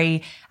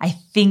story. I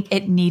think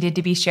it needed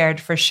to be shared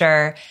for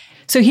sure.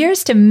 So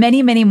here's to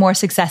many, many more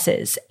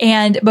successes.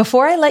 And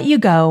before I let you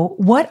go,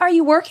 what are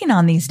you working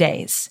on these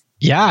days?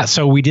 Yeah.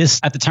 So we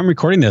just, at the time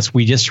recording this,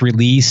 we just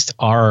released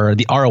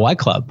the ROI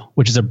Club,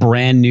 which is a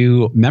brand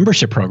new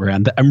membership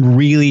program that I'm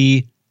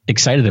really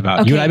excited about.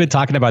 Okay. You and I have been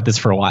talking about this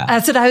for a while.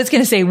 That's what I was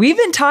going to say. We've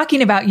been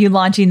talking about you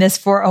launching this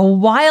for a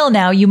while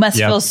now. You must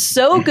feel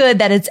so good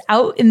that it's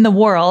out in the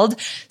world.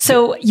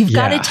 So you've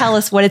got to tell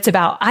us what it's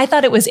about. I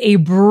thought it was a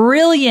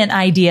brilliant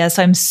idea.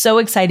 So I'm so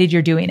excited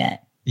you're doing it.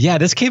 Yeah,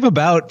 this came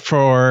about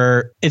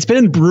it's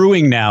been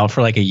brewing now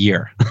for like a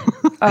year.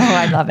 Oh,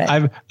 I love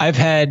it. I've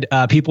had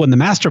people in the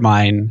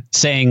mastermind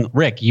saying,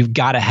 Rick, you've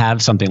got to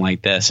have something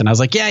like this. And I was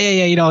like,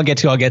 yeah, I'll get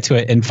to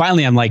it. And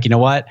finally, I'm like, you know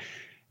what?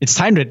 It's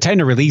time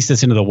to release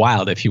this into the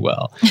wild, if you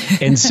will.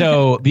 And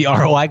so the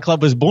ROI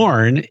Club was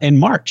born in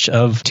March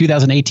of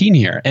 2018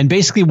 here. And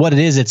basically what it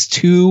is, it's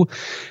 2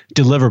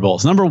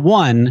 deliverables. Number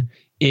 1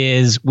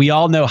 is we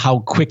all know how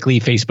quickly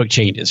Facebook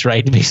changes,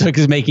 right? Facebook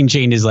is making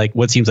changes like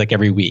what seems like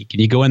every week. And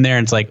you go in there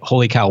and it's like,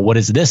 holy cow, what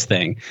is this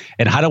thing?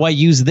 And how do I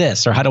use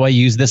this? Or how do I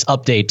use this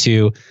update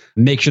to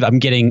make sure that I'm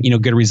getting,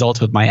 good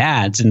results with my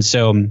ads? And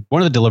so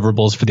one of the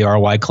deliverables for the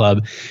ROI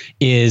Club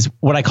is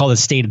what I call the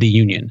State of the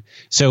Union.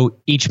 So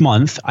each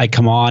month I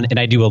come on and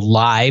I do a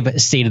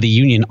live State of the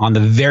Union on the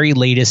very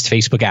latest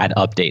Facebook ad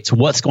updates.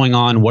 What's going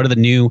on? What are the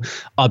new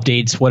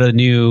updates? What are the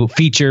new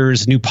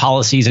features, new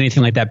policies,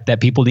 anything like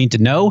that people need to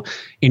know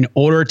in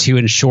order to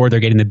ensure they're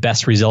getting the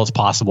best results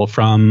possible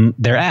from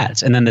their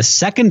ads. And then the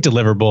second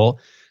deliverable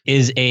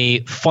is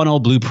a funnel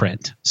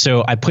blueprint.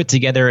 So I put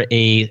together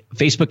a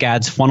Facebook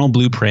ads funnel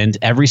blueprint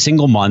every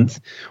single month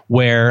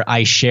where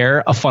I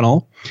share a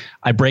funnel,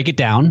 I break it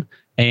down.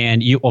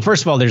 And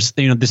first of all, there's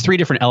 3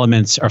 different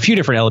elements or a few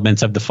different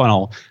elements of the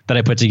funnel that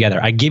I put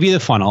together. I give you the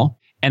funnel.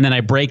 And then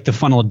I break the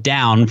funnel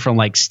down from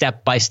like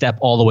step by step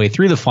all the way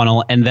through the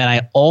funnel. And then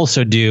I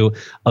also do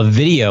a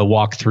video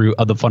walkthrough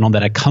of the funnel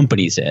that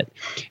accompanies it.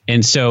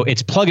 And so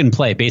it's plug and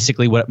play.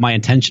 Basically, what my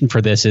intention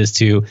for this is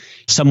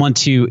someone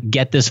to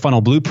get this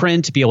funnel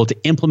blueprint, to be able to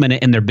implement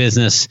it in their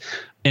business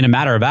in a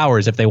matter of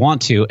hours if they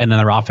want to, and then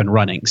they're off and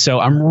running. So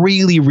I'm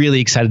really,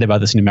 really excited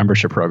about this new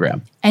membership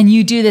program. And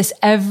you do this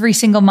every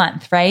single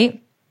month, right?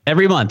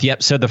 Every month.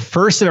 Yep. So the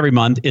first of every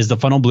month is the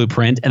funnel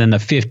blueprint. And then the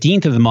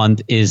 15th of the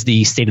month is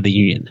the State of the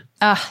Union.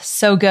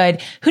 So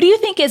good. Who do you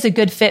think is a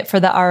good fit for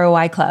the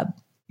ROI Club?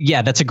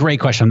 Yeah, that's a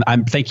great question.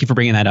 Thank you for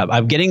bringing that up.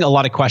 I'm getting a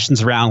lot of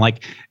questions around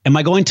like, am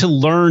I going to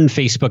learn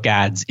Facebook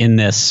ads in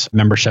this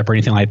membership or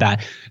anything like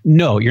that?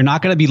 No, you're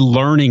not going to be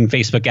learning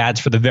Facebook ads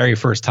for the very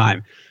first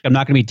time. I'm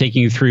not going to be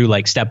taking you through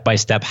like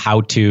step-by-step how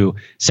to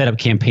set up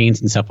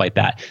campaigns and stuff like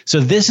that. So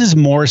this is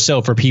more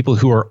so for people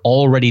who are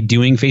already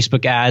doing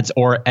Facebook ads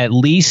or at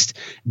least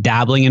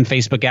dabbling in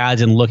Facebook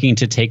ads and looking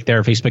to take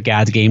their Facebook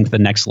ads game to the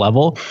next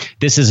level.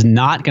 This is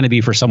not going to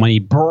be for someone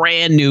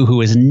brand new who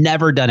has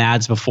never done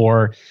ads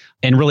before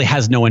and really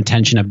has no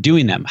intention of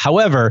doing them.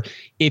 However,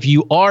 if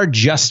you are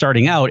just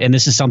starting out and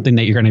this is something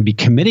that you're going to be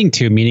committing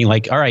to, meaning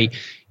like, all right,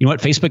 you know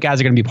what, Facebook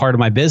ads are going to be part of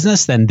my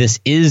business, then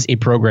this is a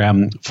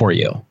program for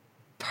you.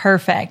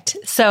 Perfect.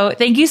 So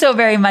thank you so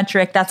very much,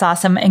 Rick. That's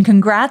awesome. And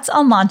congrats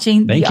on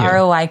launching the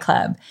ROI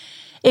Club.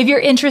 If you're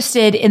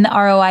interested in the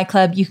ROI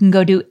Club, you can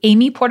go to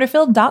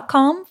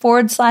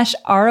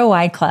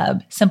amyporterfield.com/ROI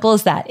Club. Simple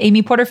as that.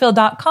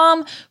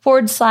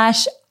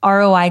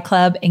 amyporterfield.com/ROI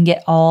Club and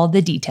get all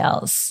the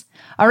details.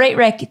 All right,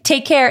 Rick,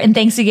 take care and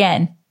thanks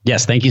again.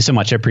 Yes, thank you so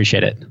much. I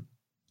appreciate it.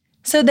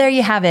 So there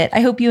you have it.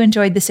 I hope you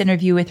enjoyed this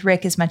interview with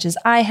Rick as much as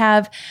I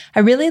have. I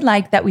really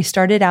like that we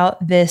started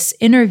out this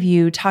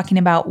interview talking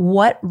about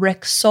what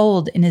Rick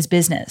sold in his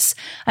business.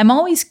 I'm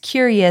always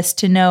curious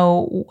to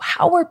know,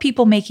 how are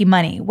people making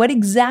money? What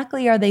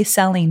exactly are they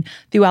selling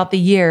throughout the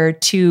year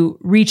to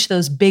reach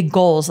those big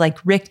goals like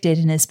Rick did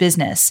in his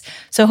business?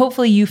 So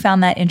hopefully you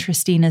found that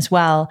interesting as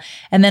well.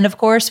 And then of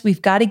course,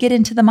 we've got to get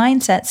into the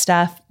mindset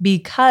stuff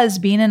because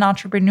being an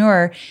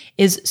entrepreneur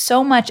is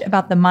so much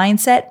about the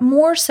mindset,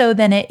 more so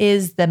than it is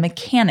the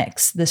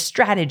mechanics, the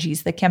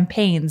strategies, the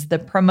campaigns, the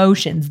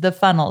promotions, the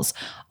funnels,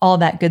 all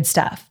that good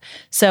stuff.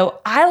 So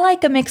I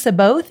like a mix of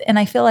both, and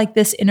I feel like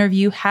this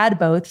interview had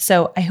both.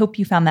 So I hope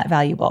you found that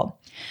valuable.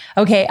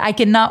 Okay, I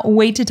cannot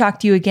wait to talk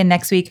to you again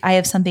next week. I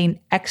have something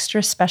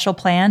extra special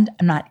planned.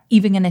 I'm not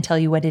even going to tell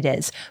you what it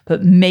is,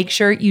 but make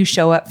sure you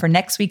show up for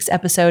next week's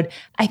episode.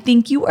 I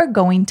think you are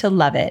going to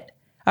love it.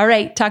 All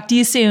right, talk to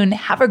you soon.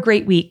 Have a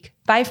great week.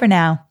 Bye for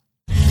now.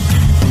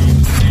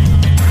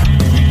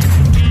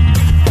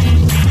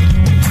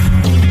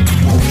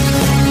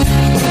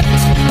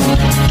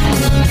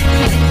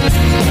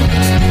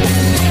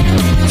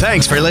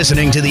 Thanks for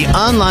listening to the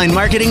Online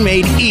Marketing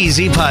Made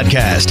Easy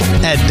podcast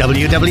at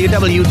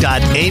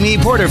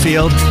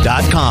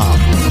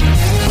www.amyporterfield.com.